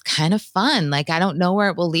 this is kind of fun. Like, I don't know where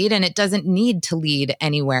it will lead, and it doesn't need to lead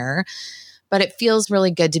anywhere, but it feels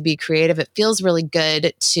really good to be creative. It feels really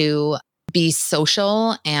good to be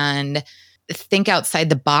social and think outside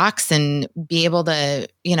the box and be able to,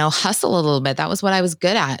 hustle a little bit. That was what I was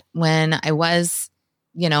good at when I was,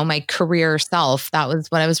 my career self. That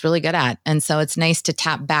was what I was really good at. And so it's nice to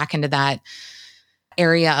tap back into that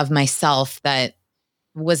area of myself that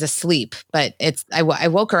was asleep, but I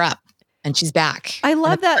woke her up and she's back. I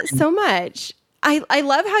love that so much. I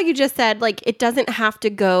love how you just said, like, it doesn't have to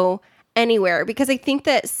go anywhere, because I think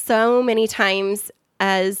that so many times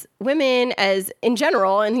as women, as in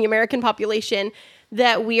general in the American population,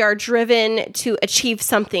 that we are driven to achieve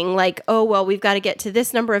something like, oh, well, we've got to get to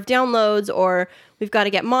this number of downloads, or we've got to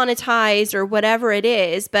get monetized, or whatever it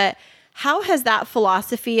is. But how has that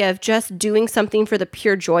philosophy of just doing something for the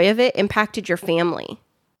pure joy of it impacted your family?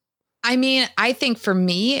 I mean, I think for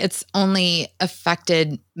me, it's only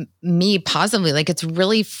affected me positively. Like, it's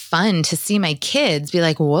really fun to see my kids be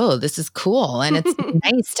like, whoa, this is cool. And it's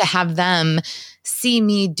nice to have them see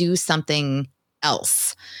me do something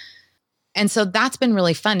else. And so that's been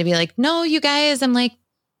really fun to be like, no, you guys,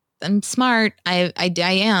 I'm smart. I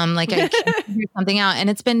am like, I can figure something out. And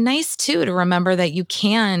it's been nice too, to remember that you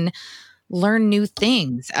can learn new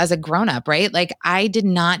things as a grown-up, right? Like, I did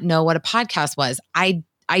not know what a podcast was. I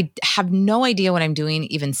have no idea what I'm doing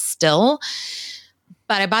even still,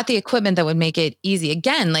 but I bought the equipment that would make it easy.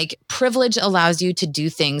 Again, like, privilege allows you to do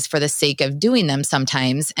things for the sake of doing them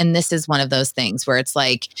sometimes. And this is one of those things where it's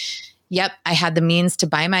like, yep, I had the means to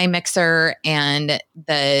buy my mixer and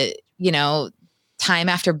the, time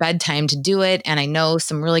after bedtime to do it. And I know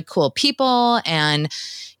some really cool people, and,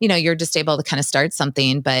 you're just able to kind of start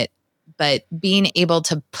something, but being able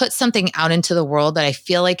to put something out into the world that I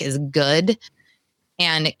feel like is good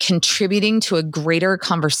and contributing to a greater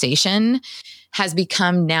conversation has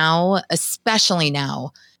become now, especially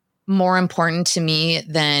now, more important to me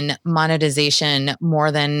than monetization,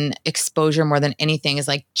 more than exposure, more than anything, is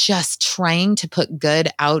like just trying to put good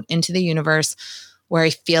out into the universe where I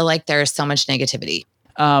feel like there is so much negativity.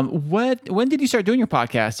 When did you start doing your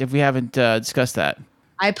podcast, if we haven't discussed that?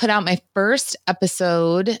 I put out my first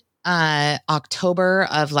episode October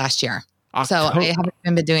of last year. So I haven't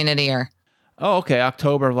been doing it a year. Oh, okay.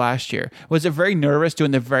 October of last year. Was it very nervous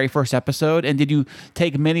doing the very first episode? And did you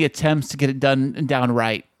take many attempts to get it down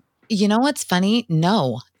right? You know what's funny?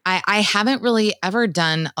 No, I haven't really ever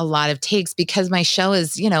done a lot of takes, because my show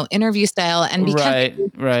is, interview style. And because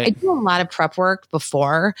right. I do a lot of prep work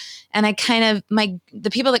before, and I kind of,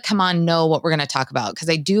 the people that come on know what we're going to talk about, because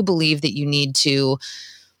I do believe that you need to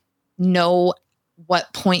know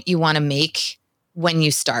what point you want to make when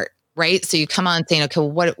you start, right? So you come on saying, okay,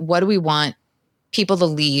 what do we want people to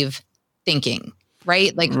leave thinking,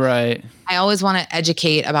 right? Like, right. I always want to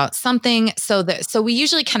educate about something, so we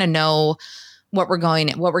usually kind of know what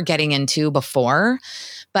we're getting into before.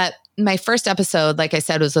 But my first episode, like I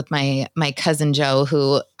said, was with my cousin Joe,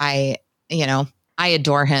 who I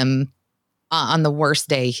adore him. On the worst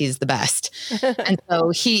day, he's the best. And so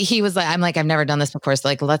he was like, I'm like, I've never done this before. So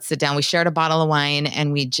like, let's sit down. We shared a bottle of wine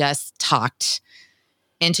and we just talked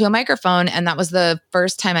into a microphone. And that was the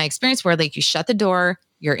first time I experienced where, like, you shut the door,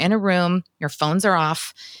 you're in a room, your phones are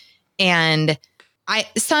off. And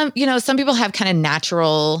some people have kind of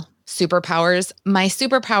natural superpowers. My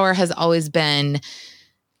superpower has always been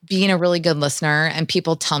being a really good listener, and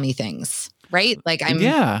people tell me things, right? Like, I'm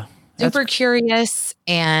super curious,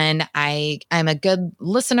 and I'm a good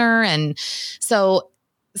listener. And so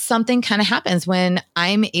something kind of happens when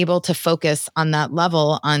I'm able to focus on that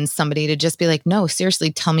level on somebody, to just be like, no,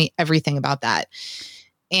 seriously, tell me everything about that.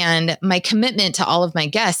 And my commitment to all of my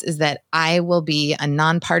guests is that I will be a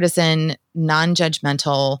nonpartisan,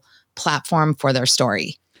 non-judgmental platform for their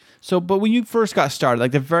story. So, but when you first got started,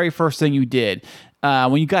 like the very first thing you did,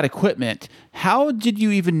 when you got equipment, how did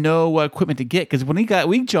you even know what equipment to get? Because when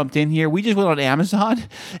we jumped in here, we just went on Amazon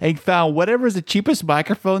and found whatever's the cheapest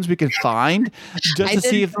microphones we could find, just to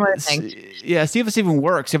see if it even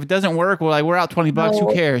works. If it doesn't work, well, like, we're out $20.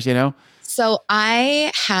 Who cares, So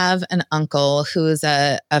I have an uncle who's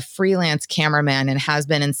a freelance cameraman and has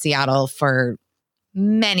been in Seattle for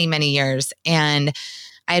many, many years. And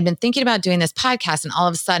I had been thinking about doing this podcast, and all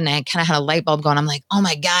of a sudden I kind of had a light bulb going. I'm like, oh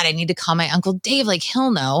my God, I need to call my Uncle Dave. Like,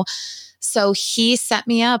 he'll know. So he set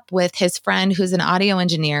me up with his friend who's an audio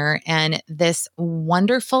engineer, and this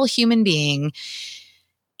wonderful human being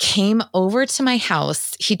came over to my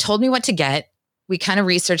house. He told me what to get. We kind of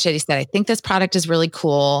researched it. He said, I think this product is really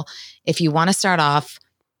cool. If you want to start off,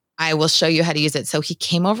 I will show you how to use it. So he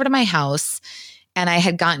came over to my house, and I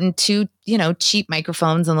had gotten 2, cheap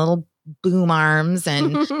microphones and little boom arms.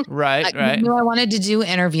 And Right. I knew I wanted to do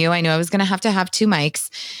interview. I knew I was going to have 2 mics.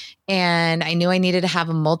 And I knew I needed to have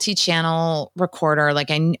a multi-channel recorder. Like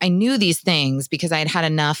I knew these things because I had had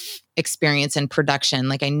enough experience in production.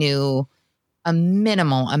 Like I knew a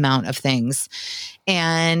minimal amount of things.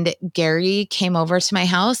 And Gary came over to my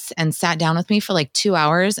house and sat down with me for like 2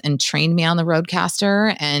 hours and trained me on the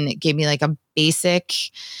Rodecaster and gave me like a basic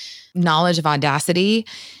knowledge of Audacity.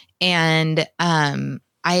 And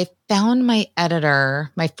I found my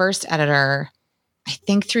first editor, I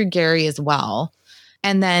think through Gary as well.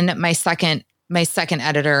 And then my second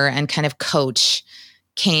editor and kind of coach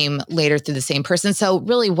came later through the same person. So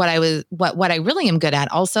really what I really am good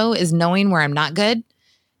at also is knowing where I'm not good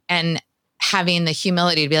and having the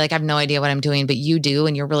humility to be like, I have no idea what I'm doing, but you do,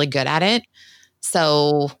 and you're really good at it.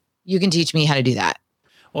 So you can teach me how to do that.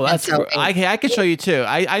 Well, that's I can show you too.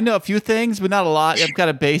 I know a few things, but not a lot. I've got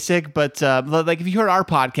a basic, but like if you heard our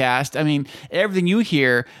podcast, I mean, everything you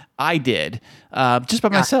hear, I did just by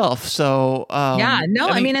myself. So I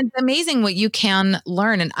mean, it's amazing what you can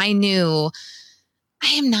learn. And I knew I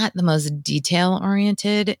am not the most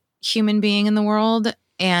detail-oriented human being in the world.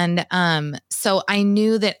 And so I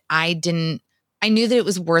knew that it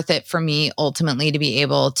was worth it for me ultimately to be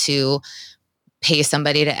able to pay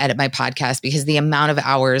somebody to edit my podcast, because the amount of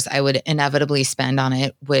hours I would inevitably spend on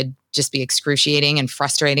it would just be excruciating and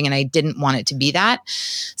frustrating. And I didn't want it to be that.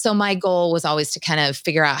 So my goal was always to kind of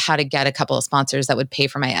figure out how to get a couple of sponsors that would pay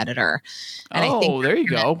for my editor. And there you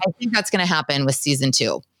go. I think that's going to happen with season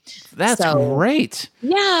 2. That's great.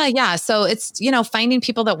 Yeah. So it's, finding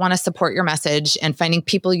people that want to support your message and finding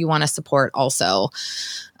people you want to support also.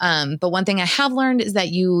 But one thing I have learned is that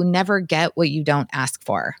you never get what you don't ask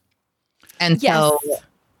for. And so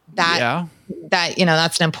that's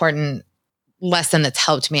an important lesson that's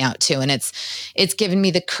helped me out too. And it's given me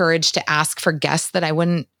the courage to ask for guests that I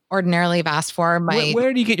wouldn't ordinarily have asked for.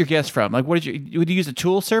 Where do you get your guests from? Like, would you use a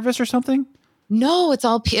tool service or something? No, it's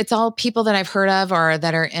all people that I've heard of or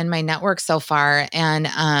that are in my network so far. And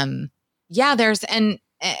and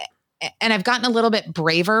I've gotten a little bit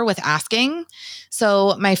braver with asking.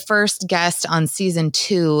 So my first guest on season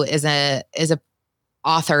 2 is a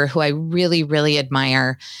author who I really, really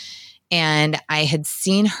admire. And I had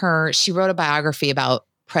seen her, she wrote a biography about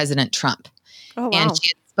President Trump. Oh, wow. And she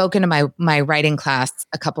had spoken to my writing class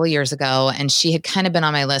a couple of years ago, and she had kind of been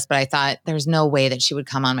on my list, but I thought there's no way that she would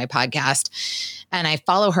come on my podcast. And I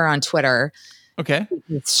follow her on Twitter. Okay.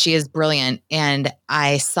 She is brilliant. And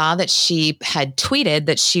I saw that she had tweeted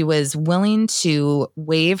that she was willing to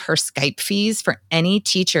waive her Skype fees for any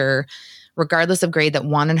teacher, regardless of grade, that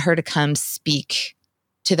wanted her to come speak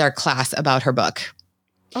to their class about her book.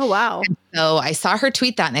 Oh, wow. And so I saw her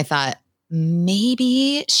tweet that, and I thought,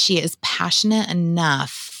 maybe she is passionate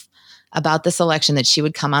enough about this election that she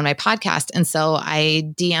would come on my podcast. And so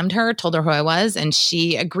I DM'd her, told her who I was, and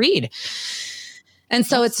she agreed. And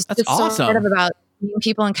so it's awesome. sort of about meeting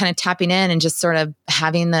people and kind of tapping in and just sort of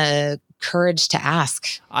having the courage to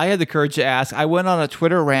ask. I had the courage to ask. I went on a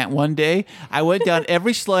Twitter rant one day. I went down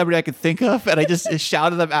every celebrity I could think of, and I just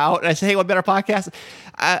shouted them out. And I said, hey, what better podcast?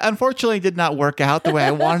 Unfortunately, it did not work out the way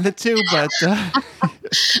I wanted it to, but...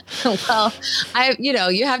 Well,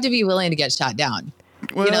 you have to be willing to get shot down.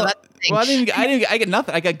 Well, I get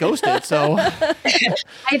nothing. I got ghosted. So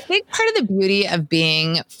I think part of the beauty of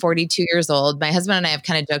being 42 years old, my husband and I have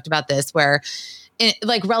kind of joked about this, where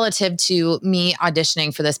relative to me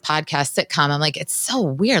auditioning for this podcast sitcom, I'm like, it's so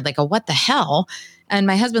weird. Like what the hell? And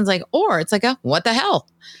my husband's like, or it's like what the hell?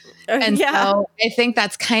 And so I think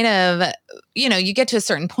that's kind of, you get to a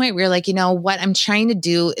certain point where you're like, what I'm trying to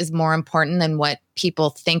do is more important than what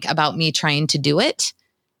people think about me trying to do it.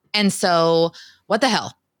 And so what the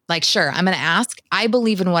hell? Like, sure, I'm going to ask. I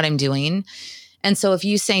believe in what I'm doing. And so if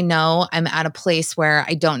you say no, I'm at a place where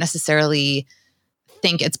I don't necessarily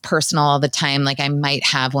think it's personal all the time like I might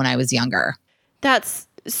have when I was younger. That's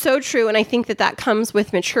so true. And I think that comes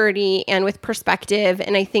with maturity and with perspective.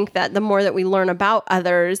 And I think that the more that we learn about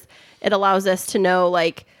others, it allows us to know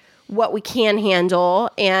like what we can handle.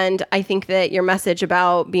 And I think that your message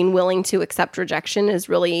about being willing to accept rejection is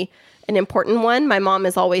really an important one. My mom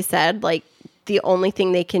has always said, like, the only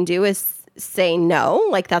thing they can do is say no.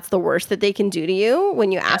 Like, that's the worst that they can do to you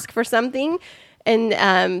when you ask for something. And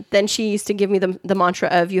then she used to give me the mantra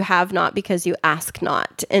of you have not because you ask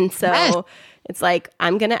not. And so it's like,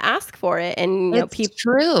 I'm going to ask for it. And, people,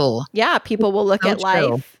 true. Yeah. People will look at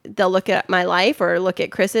life. They'll look at my life or look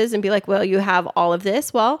at Chris's and be like, well, you have all of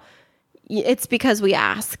this. Well, It's because we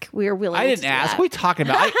ask. We are willing. I didn't ask. What are you talking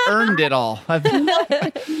about? I earned it all. I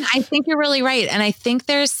think you're really right. And I think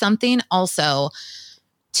there's something also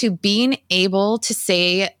to being able to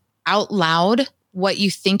say out loud what you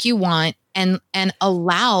think you want and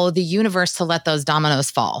allow the universe to let those dominoes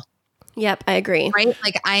fall. Yep, I agree. Right?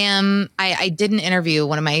 Like I did an interview.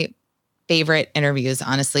 One of my favorite interviews,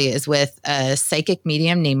 honestly, is with a psychic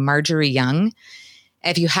medium named Marjorie Young.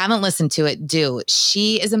 If you haven't listened to it, do.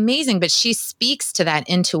 She is amazing, but she speaks to that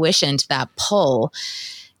intuition, to that pull.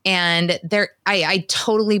 And I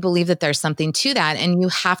totally believe that there's something to that. And you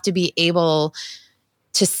have to be able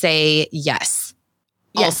to say yes.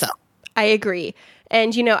 Yes, also. I agree.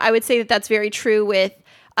 And, I would say that that's very true with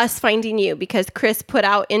us finding you, because Chris put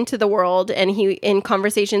out into the world, and he, in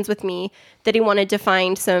conversations with me, that he wanted to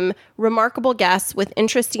find some remarkable guests with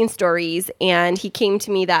interesting stories. And he came to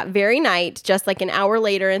me that very night, just like an hour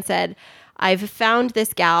later, and said, I've found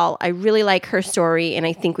this gal. I really like her story, and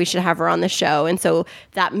I think we should have her on the show. And so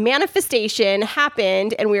that manifestation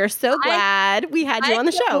happened, and we are so glad we had you on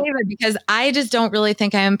the show. Because I just don't really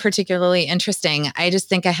think I am particularly interesting. I just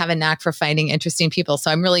think I have a knack for finding interesting people. So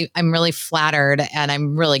I'm really flattered, and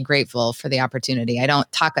I'm really grateful for the opportunity. I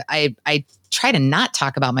try to not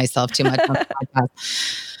talk about myself too much on the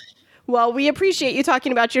podcast. Well, we appreciate you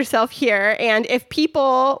talking about yourself here. And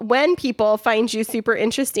when people find you super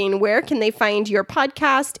interesting, where can they find your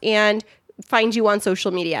podcast and find you on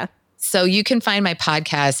social media? So you can find my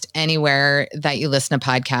podcast anywhere that you listen to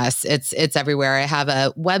podcasts. It's everywhere. I have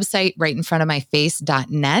a website,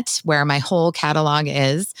 rightinfrontofmyface.net, where my whole catalog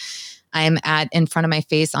is. I'm at In Front of My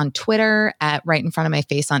Face on Twitter, at Right in Front of My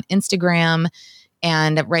Face on Instagram,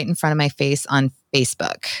 and Right in Front of My Face on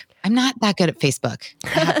Facebook. I'm not that good at Facebook.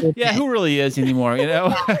 Yeah, who really is anymore,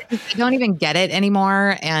 I don't even get it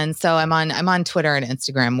anymore. And so I'm on Twitter and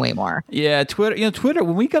Instagram way more. Yeah, Twitter. Twitter,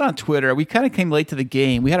 when we got on Twitter, we kind of came late to the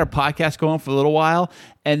game. We had our podcast going for a little while.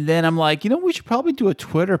 And then I'm like, we should probably do a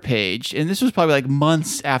Twitter page. And this was probably like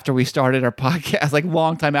months after we started our podcast, like a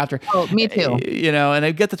long time after. Oh, me too. And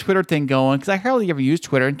I get the Twitter thing going because I hardly ever use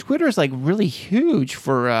Twitter. And Twitter is like really huge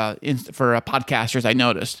for podcasters, I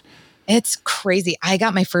noticed. It's crazy. I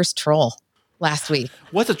got my first troll last week.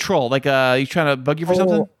 What's a troll? Like, you trying to bug you for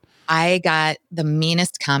something? I got the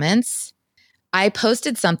meanest comments. I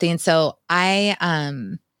posted something. So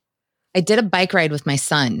I did a bike ride with my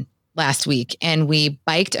son last week, and we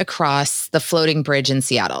biked across the floating bridge in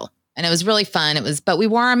Seattle. And it was really fun. But we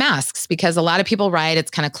wore our masks because a lot of people ride.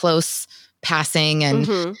 It's kind of close passing.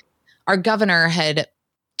 And our governor had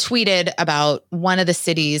tweeted about one of the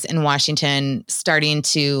cities in Washington starting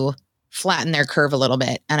to flatten their curve a little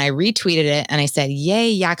bit. And I retweeted it and I said, yay,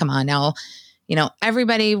 Yakima. Now,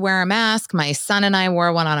 everybody wear a mask. My son and I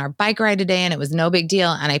wore one on our bike ride today, and it was no big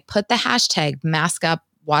deal. And I put the hashtag Mask Up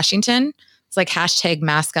Washington. It's like hashtag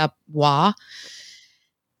Mask Up WA.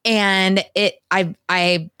 And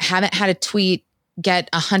I haven't had a tweet get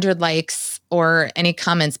 100 likes or any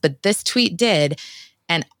comments, but this tweet did.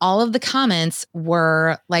 And all of the comments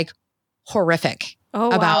were like horrific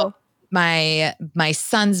about my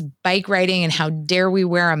son's bike riding and how dare we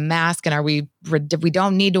wear a mask, and we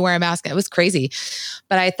don't need to wear a mask. It was crazy.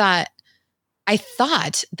 But I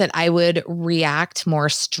thought that I would react more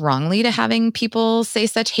strongly to having people say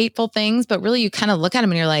such hateful things. But really, you kind of look at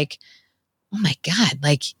them and you're like, oh my God,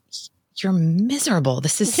 like you're miserable.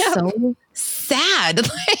 This is so sad.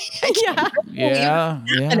 Yeah.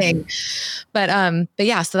 But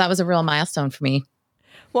yeah, so that was a real milestone for me.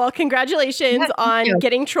 Well, congratulations on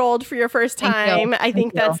getting trolled for your first time. I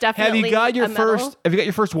think that's definitely. Have you got your first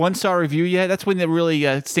 1-star review yet? That's when it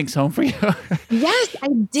really stinks home for you. Yes, I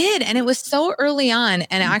did, and it was so early on.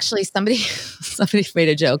 And actually, somebody made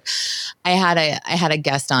a joke. I had a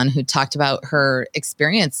guest on who talked about her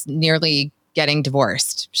experience nearly getting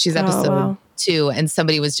divorced. She's episode 2, and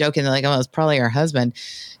somebody was joking. They're like, "Oh, it was probably her husband,"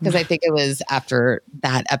 because I think it was after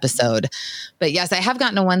that episode. But yes, I have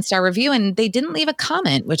gotten a 1-star review, and they didn't leave a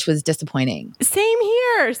comment, which was disappointing. Same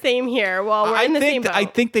here. Well, we're in the same boat. I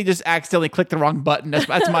think they just accidentally clicked the wrong button.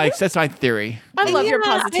 That's my theory. I love your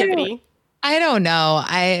positivity. I don't know.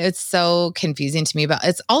 It's so confusing to me, but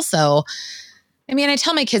it's also, I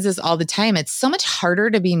tell my kids this all the time. It's so much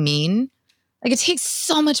harder to be mean. Like, it takes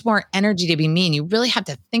so much more energy to be mean. You really have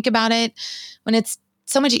to think about it, when it's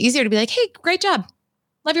so much easier to be like, hey, great job.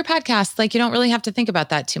 Love your podcast. Like, you don't really have to think about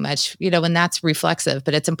that too much, when that's reflexive.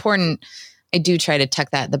 But it's important. I do try to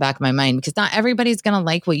tuck that in the back of my mind, because not everybody's going to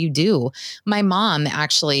like what you do. My mom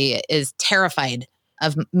actually is terrified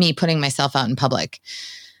of me putting myself out in public.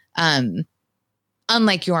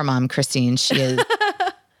 Unlike your mom, Christine, she is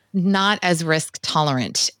not as risk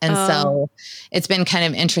tolerant. And so it's been kind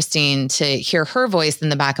of interesting to hear her voice in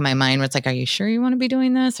the back of my mind where it's like, are you sure you want to be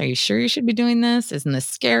doing this? Are you sure you should be doing this? Isn't this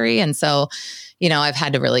scary? And so, I've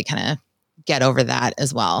had to really kind of get over that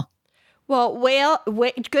as well. Well,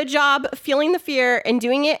 good job feeling the fear and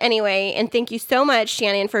doing it anyway. And thank you so much,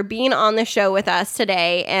 Shannon, for being on the show with us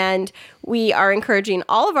today. And we are encouraging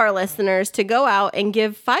all of our listeners to go out and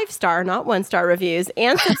give 5-star, not 1-star reviews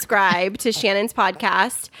and subscribe to Shannon's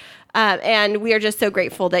podcast. And we are just so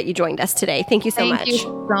grateful that you joined us today. Thank you so much. Thank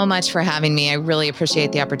you so much for having me. I really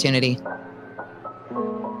appreciate the opportunity.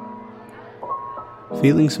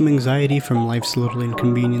 Feeling some anxiety from life's little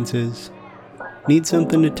inconveniences? Need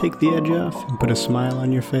something to take the edge off and put a smile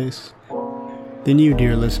on your face? Then you,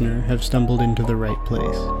 dear listener, have stumbled into the right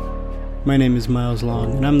place. My name is Miles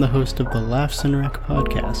Long, and I'm the host of the Laughs and Rec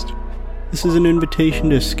podcast. This is an invitation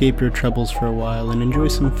to escape your troubles for a while and enjoy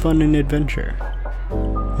some fun and adventure.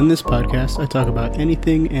 On this podcast, I talk about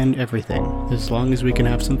anything and everything, as long as we can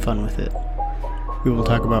have some fun with it. We will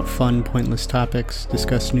talk about fun, pointless topics,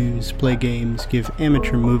 discuss news, play games, give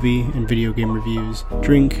amateur movie and video game reviews,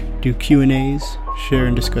 drink, do Q&As, share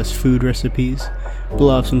and discuss food recipes,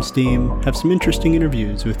 blow off some steam, have some interesting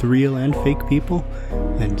interviews with real and fake people,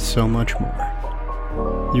 and so much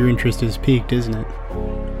more. Your interest is piqued, isn't it?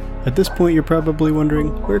 At this point, you're probably wondering,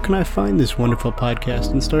 where can I find this wonderful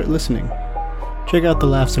podcast and start listening? Check out the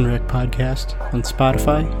Laughs and Rec podcast on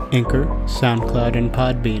Spotify, Anchor, SoundCloud, and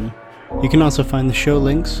Podbean. You can also find the show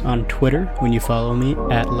links on Twitter when you follow me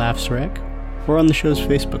at LaughsRec, or on the show's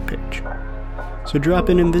Facebook page. So drop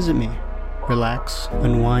in and visit me. Relax,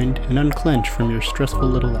 unwind, and unclench from your stressful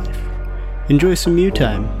little life. Enjoy some you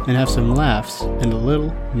time and have some laughs and a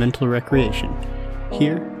little mental recreation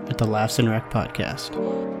here at the Laughs and Rec podcast.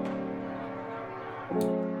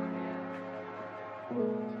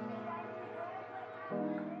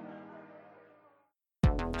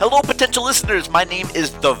 Hello, potential listeners. My name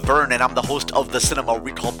is The Vern, and I'm the host of the Cinema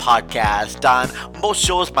Recall podcast. On most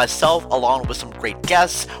shows, myself, along with some great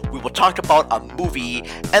guests, we will talk about a movie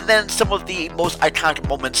and then some of the most iconic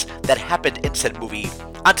moments that happened in said movie.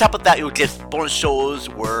 On top of that, you'll get bonus shows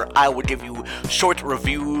where I would give you short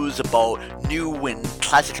reviews about new and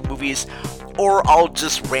classic movies, or I'll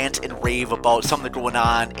just rant and rave about something going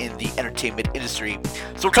on in the entertainment industry.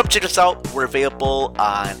 So come check us out. We're available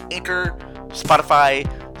on Anchor, Spotify,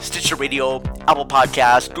 Stitcher Radio, Apple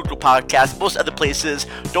Podcasts, Google Podcasts, most other places.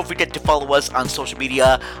 Don't forget to follow us on social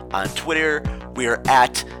media. On Twitter, we're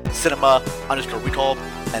at cinema_recall.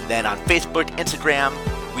 And then on Facebook, Instagram,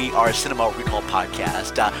 we are Cinema Recall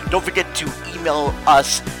Podcast. Don't forget to email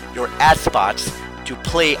us your ad spots to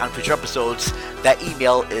play on future episodes. That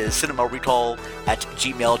email is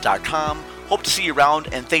cinemarecall@gmail.com. Hope to see you around,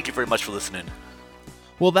 and thank you very much for listening.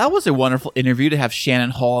 Well, that was a wonderful interview to have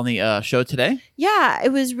Shannon Hull on the show today. Yeah, it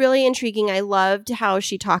was really intriguing. I loved how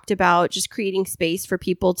she talked about just creating space for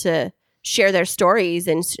people to share their stories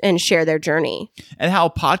and share their journey. And how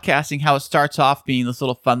podcasting, how it starts off being this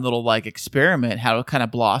little fun little like experiment, how it kind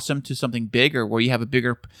of blossomed to something bigger where you have a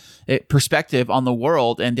bigger perspective on the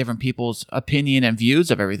world and different people's opinion and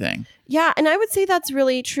views of everything. Yeah, and I would say that's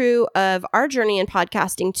really true of our journey in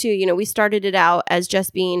podcasting too. You know, we started it out as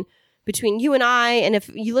just being between you and I, and if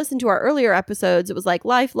you listen to our earlier episodes, it was like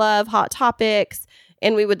life, love, hot topics,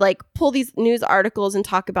 and we would like pull these news articles and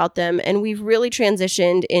talk about them, and we've really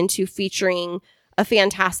transitioned into featuring a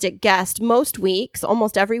fantastic guest most weeks,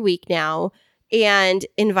 almost every week now, and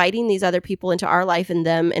inviting these other people into our life and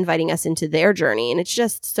them inviting us into their journey, and it's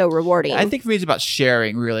just so rewarding. I think for me it's about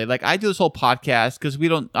sharing, really. Like I do this whole podcast because we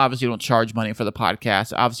don't charge money for the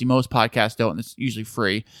podcast. Obviously, most podcasts don't, and it's usually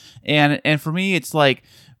free. And for me, it's like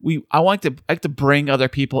I like to bring other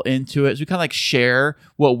people into it. So we kind of like share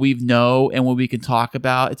what we know and what we can talk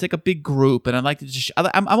about. It's like a big group, and I like to just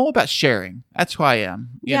I'm all about sharing. That's who I am.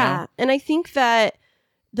 You know? And I think that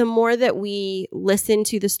the more that we listen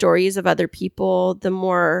to the stories of other people, the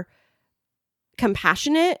more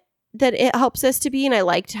compassionate that it helps us to be. And I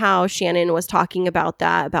liked how Shannon was talking about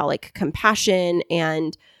that, about like compassion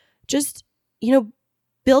and just,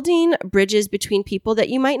 building bridges between people that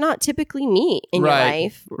you might not typically meet in your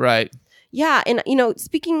life. Right. Yeah. And,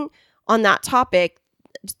 speaking on that topic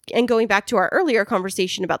and going back to our earlier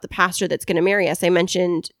conversation about the pastor that's going to marry us, I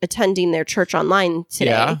mentioned attending their church online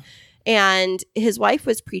today. Yeah. And his wife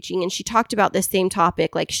was preaching, and she talked about this same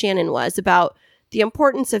topic like Shannon was, about the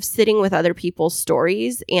importance of sitting with other people's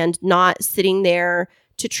stories and not sitting there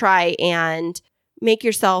to try and make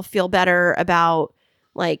yourself feel better about,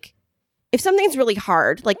 like, if something's really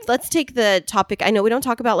hard, like let's take the topic. I know we don't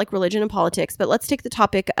talk about like religion and politics, but let's take the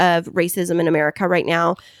topic of racism in America right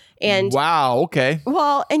now. And wow, okay.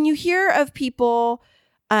 Well, and you hear of people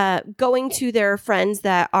going to their friends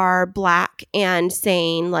that are Black and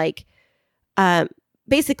saying like,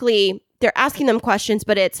 basically they're asking them questions,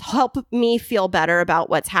 but it's help me feel better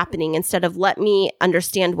about what's happening instead of let me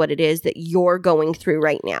understand what it is that you're going through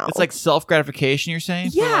right now. It's like self-gratification, you're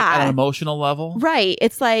saying? Yeah. For like at an emotional level? Right.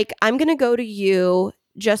 It's like, I'm going to go to you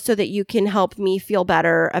just so that you can help me feel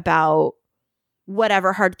better about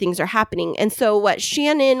whatever hard things are happening. And so what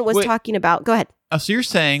Shannon was talking about, go ahead. Oh, so you're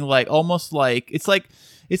saying like almost like it's like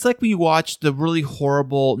when you watch the really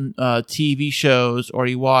horrible TV shows, or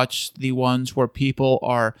you watch the ones where people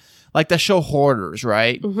are like the show Hoarders,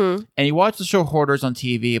 right? Mm-hmm. And you watch the show Hoarders on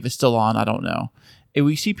TV, if it's still on, I don't know. And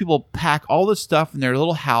we see people pack all this stuff in their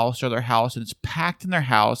little house or their house, and it's packed in their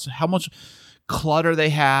house. How much clutter they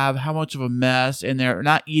have, how much of a mess, and they're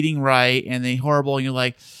not eating right, and they horrible. And you're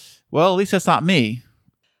like, well, at least that's not me.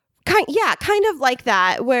 Kind of like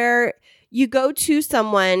that, where you go to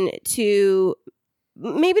someone to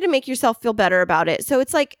maybe to make yourself feel better about it. So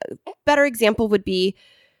it's like a better example would be,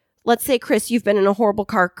 let's say, Chris, you've been in a horrible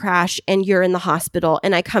car crash and you're in the hospital,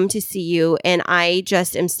 and I come to see you and I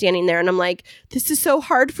just am standing there and I'm like, this is so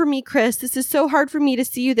hard for me, Chris. This is so hard for me to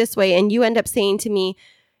see you this way. And you end up saying to me,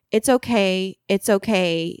 it's okay. It's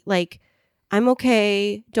okay. Like, I'm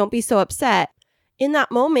okay. Don't be so upset. In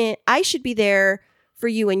that moment, I should be there for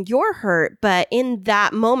you and your hurt. But in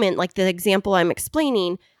that moment, like the example I'm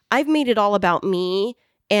explaining, I've made it all about me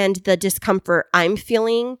and the discomfort I'm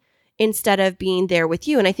feeling instead of being there with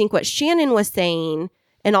you. And I think what Shannon was saying,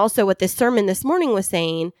 and also what this sermon this morning was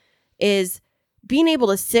saying, is being able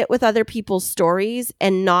to sit with other people's stories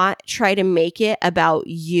and not try to make it about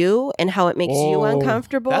you and how it makes you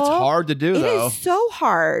uncomfortable. That's hard to do, though. It is so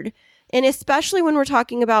hard. And especially when we're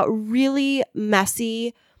talking about really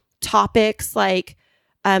messy topics like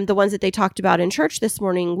the ones that they talked about in church this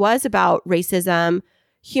morning was about racism,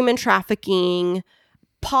 human trafficking,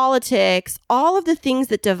 politics, all of the things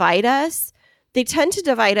that divide us. They tend to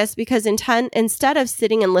divide us because instead of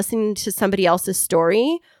sitting and listening to somebody else's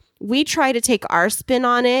story, we try to take our spin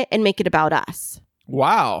on it and make it about us.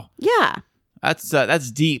 Wow. Yeah.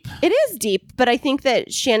 That's deep. It is deep, but I think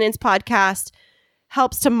that Shannon's podcast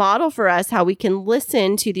helps to model for us how we can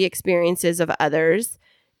listen to the experiences of others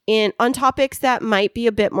on topics that might be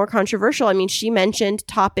a bit more controversial. I mean, she mentioned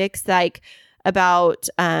topics like about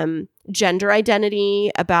gender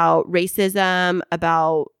identity, about racism,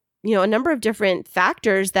 about, a number of different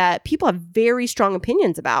factors that people have very strong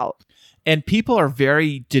opinions about. And people are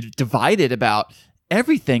very divided about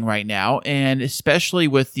everything right now, and especially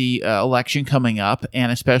with the election coming up,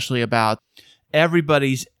 and especially about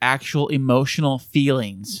everybody's actual emotional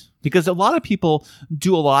feelings. Because a lot of people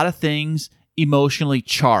do a lot of things emotionally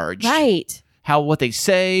charged. Right. What they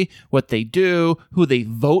say, what they do, who they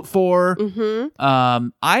vote for. Mm-hmm.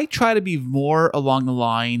 I try to be more along the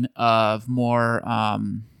line of more, how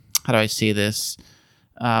do I say this?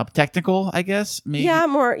 Technical, I guess. Maybe. Yeah,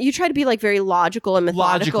 more. You try to be like very logical and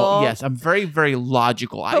methodical. Logical, yes. I'm very, very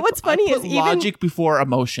logical. But what's funny I put is logic before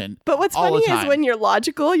emotion. But what's funny is when you're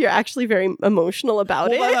logical, you're actually very emotional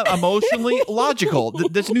about it. Emotionally logical.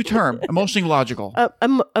 That's a new term. Emotionally logical.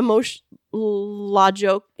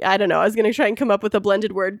 Logic. I don't know. I was going to try and come up with a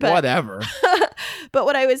blended word, but whatever. But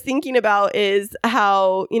what I was thinking about is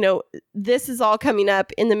how, this is all coming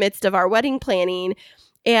up in the midst of our wedding planning.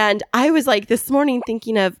 And I was like this morning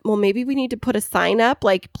thinking of, well, maybe we need to put a sign up,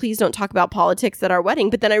 like, please don't talk about politics at our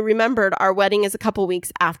wedding. But then I remembered our wedding is a couple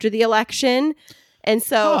weeks after the election. And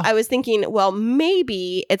so I was thinking, well,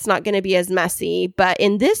 maybe it's not going to be as messy. But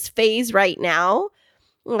in this phase right now,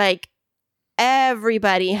 like,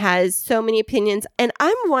 everybody has so many opinions. And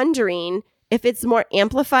I'm wondering if it's more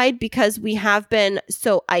amplified because we have been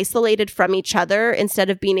so isolated from each other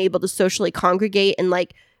instead of being able to socially congregate and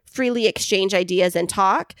like freely exchange ideas and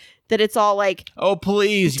talk, that it's all like, oh,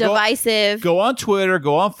 please, divisive. Go on Twitter,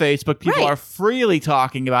 go on Facebook. People are freely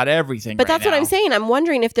talking about everything. But that's what I'm saying. I'm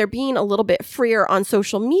wondering if they're being a little bit freer on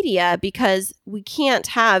social media because we can't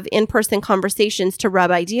have in-person conversations to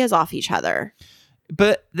rub ideas off each other.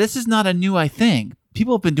 But this is not a new thing.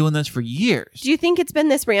 People have been doing this for years. Do you think it's been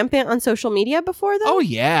this rampant on social media before, though? Oh,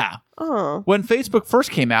 yeah. Oh. When Facebook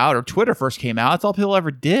first came out or Twitter first came out, that's all people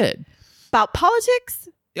ever did. About politics?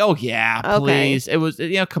 Oh, yeah, please. It was,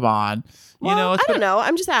 come on. Well, I don't know.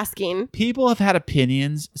 I'm just asking. People have had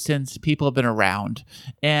opinions since people have been around.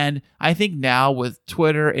 And I think now with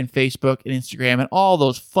Twitter and Facebook and Instagram and all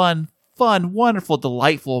those fun, wonderful,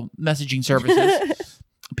 delightful messaging services,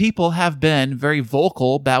 people have been very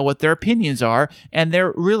vocal about what their opinions are. And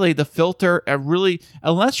they're really the filter,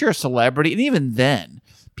 unless you're a celebrity, and even then,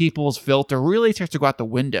 people's filter really starts to go out the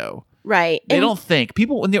window. Right. They don't think.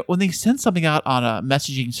 People, when they send something out on a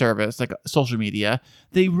messaging service like social media,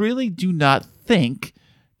 they really do not think,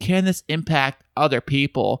 can this impact other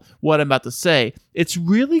people? What I'm about to say. It's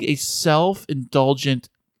really a self-indulgent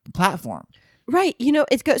platform. Right.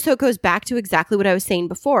 So it goes back to exactly what I was saying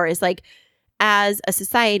before, is like, as a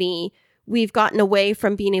society, we've gotten away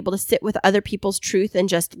from being able to sit with other people's truth and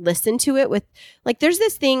just listen to it with, like, there's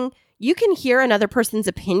this thing, you can hear another person's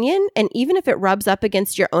opinion, and even if it rubs up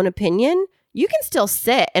against your own opinion, you can still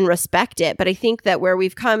sit and respect it. But I think that where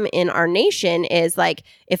we've come in our nation is like,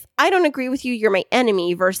 if I don't agree with you, you're my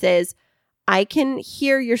enemy, versus I can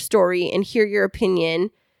hear your story and hear your opinion,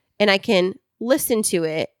 and I can listen to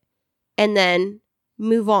it and then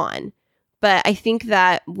move on. But I think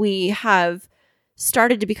that we have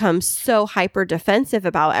started to become so hyper defensive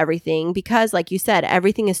about everything because, like you said,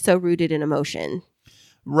 everything is so rooted in emotion.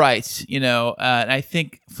 Right. And I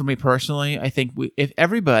think for me personally, I think if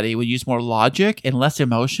everybody would use more logic and less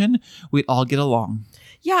emotion, we'd all get along.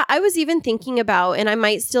 Yeah, I was even thinking about, and I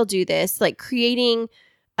might still do this, like creating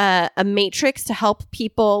a matrix to help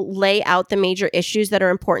people lay out the major issues that are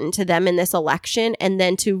important to them in this election, and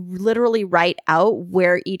then to literally write out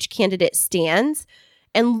where each candidate stands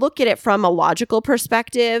and look at it from a logical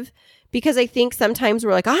perspective. Because I think sometimes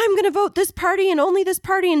we're like, I'm going to vote this party and only this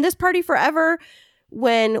party and this party forever.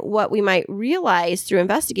 When what we might realize through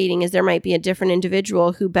investigating is there might be a different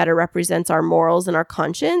individual who better represents our morals and our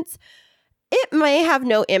conscience. It may have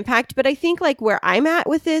no impact, but I think like where I'm at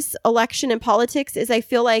with this election and politics is I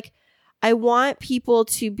feel like I want people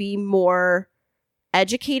to be more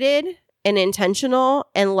educated and intentional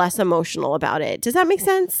and less emotional about it. Does that make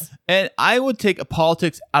sense? And I would take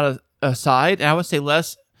politics aside, and I would say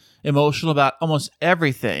less emotional about almost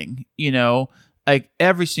everything, like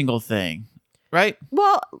every single thing. Right?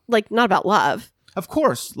 Well, like not about love. Of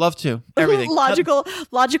course, love too. Everything. logical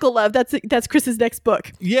love. That's Chris's next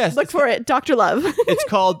book. Yes, look for it, Dr. Love.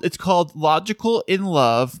 It's called Logical in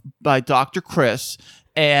Love by Dr. Chris,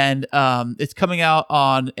 and it's coming out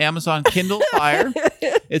on Amazon Kindle Fire.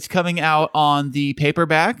 It's coming out on the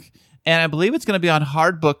paperback, and I believe it's going to be on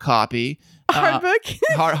hard book copy. Hard book.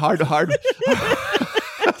 Hard.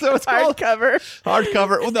 So it's hardcover.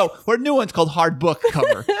 Well, no, our new one's called hard book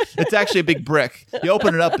cover. It's actually a big brick. You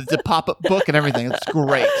open it up, it's a pop-up book and everything. It's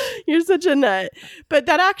great. You're such a nut. But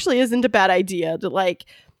that actually isn't a bad idea to like,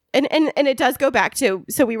 and it does go back to,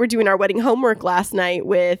 so we were doing our wedding homework last night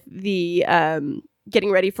with the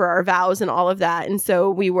getting ready for our vows and all of that. And so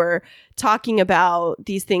we were talking about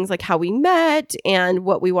these things like how we met and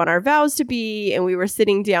what we want our vows to be. And we were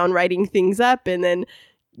sitting down writing things up, and then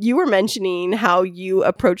you were mentioning how you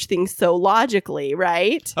approach things so logically,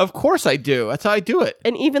 right? Of course I do. That's how I do it.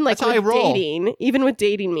 And even like with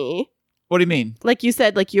dating me. What do you mean? Like you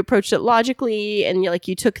said, like you approached it logically, and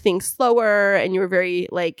you took things slower, and you were very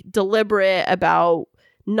like deliberate about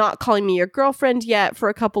not calling me your girlfriend yet for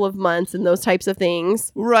a couple of months and those types of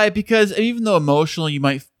things. Right, because even though emotionally you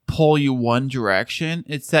might pull you one direction,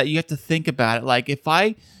 it's that you have to think about it. Like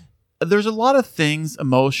there's a lot of things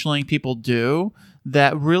emotionally people do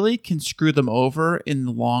that really can screw them over in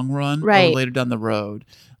the long run, right, or later down the road.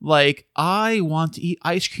 Like, I want to eat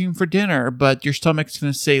ice cream for dinner, but your stomach's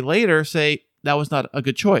going to say that was not a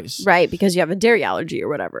good choice. Right, because you have a dairy allergy or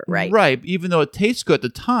whatever, right? Right, even though it tastes good at the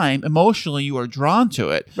time, emotionally you are drawn to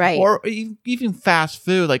it. Right. Or even fast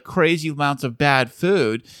food, like crazy amounts of bad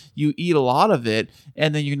food, you eat a lot of it,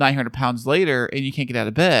 and then you're 900 pounds later, and you can't get out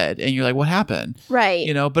of bed, and you're like, what happened? Right.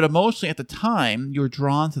 But emotionally at the time, you're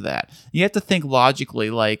drawn to that. You have to think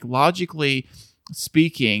logically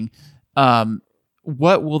speaking,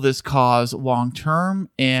 what will this cause long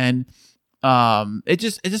term? And it's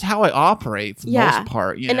just how I operate for the most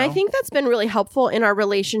part. And I think that's been really helpful in our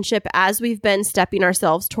relationship as we've been stepping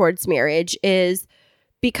ourselves towards marriage, is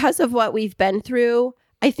because of what we've been through.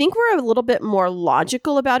 I think we're a little bit more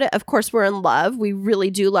logical about it. Of course, we're in love. We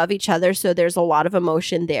really do love each other. So there's a lot of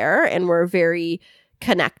emotion there, and we're very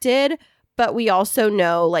connected. But we also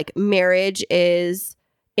know like marriage is,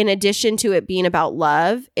 in addition to it being about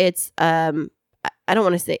love, it's, I don't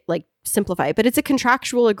want to say like simplify it, but it's a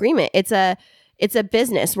contractual agreement. It's a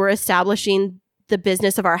business. We're establishing the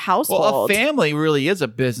business of our household. Well, a family really is a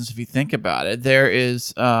business if you think about it. There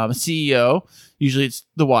is a CEO. Usually it's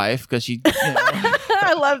the wife, because she.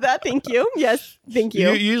 I love that. Thank you. Yes, thank you.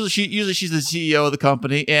 Usually she's the CEO of the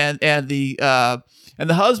company, and the And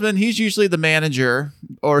the husband, he's usually the manager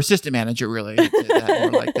or assistant manager, really.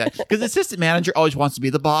 More like that. Because the assistant manager always wants to be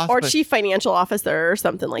the boss. Or chief financial officer or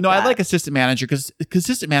something like that. No, I like assistant manager because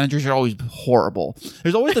assistant managers are always horrible.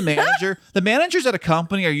 There's always the manager. The managers at a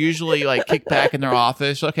company are usually like kicked back in their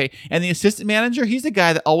office. Okay. And the assistant manager, he's the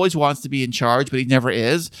guy that always wants to be in charge, but he never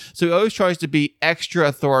is. So he always tries to be extra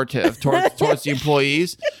authoritative towards the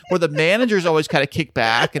employees, where the manager's always kind of kicked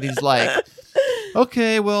back and he's like,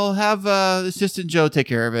 okay, well, have Assistant Joe take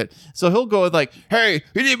care of it. So he'll go with like, hey,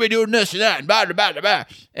 you need to be doing this and that, and blah, blah, blah, blah,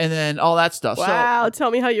 and then all that stuff. Wow,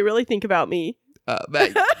 tell me how you really think about me.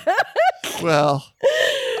 Well,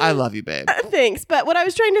 I love you, babe. Thanks. But what I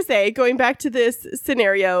was trying to say, going back to this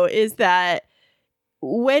scenario, is that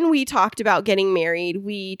when we talked about getting married,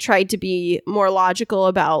 we tried to be more logical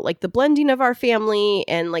about like the blending of our family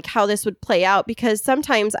and like how this would play out. Because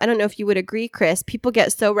sometimes, I don't know if you would agree, Chris, people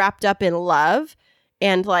get so wrapped up in love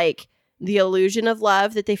and like the illusion of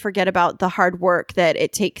love that they forget about the hard work that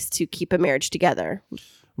it takes to keep a marriage together.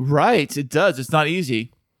 Right. It does. It's not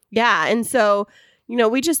easy. Yeah. And so,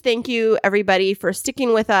 we just thank you, everybody, for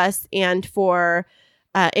sticking with us and for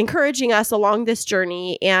encouraging us along this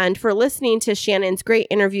journey and for listening to Shannon's great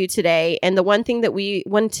interview today. And the one tidbit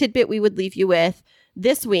we would leave you with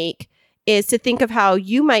this week is to think of how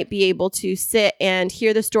you might be able to sit and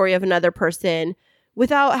hear the story of another person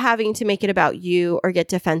without having to make it about you or get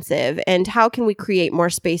defensive. And how can we create more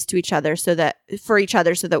space to each other so that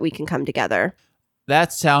we can come together?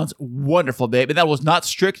 That sounds wonderful, babe. And that was not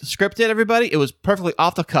scripted, everybody. It was perfectly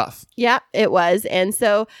off the cuff. Yeah, it was. And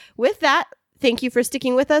so with that, thank you for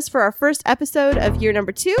sticking with us for our first episode of year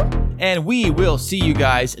number 2. And we will see you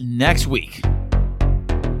guys next week.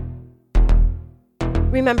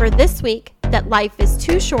 Remember this week that life is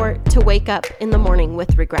too short to wake up in the morning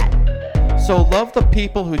with regret. So love the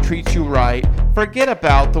people who treat you right, forget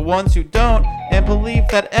about the ones who don't, and believe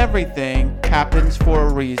that everything happens for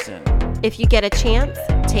a reason. If you get a chance,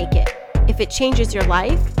 take it. If it changes your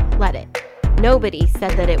life, let it. Nobody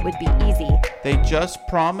said that it would be easy. They just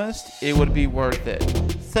promised it would be worth it.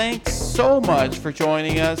 Thanks so much for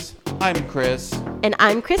joining us. I'm Chris. And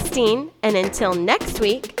I'm Christine. And until next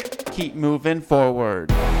week, keep moving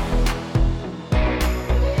forward.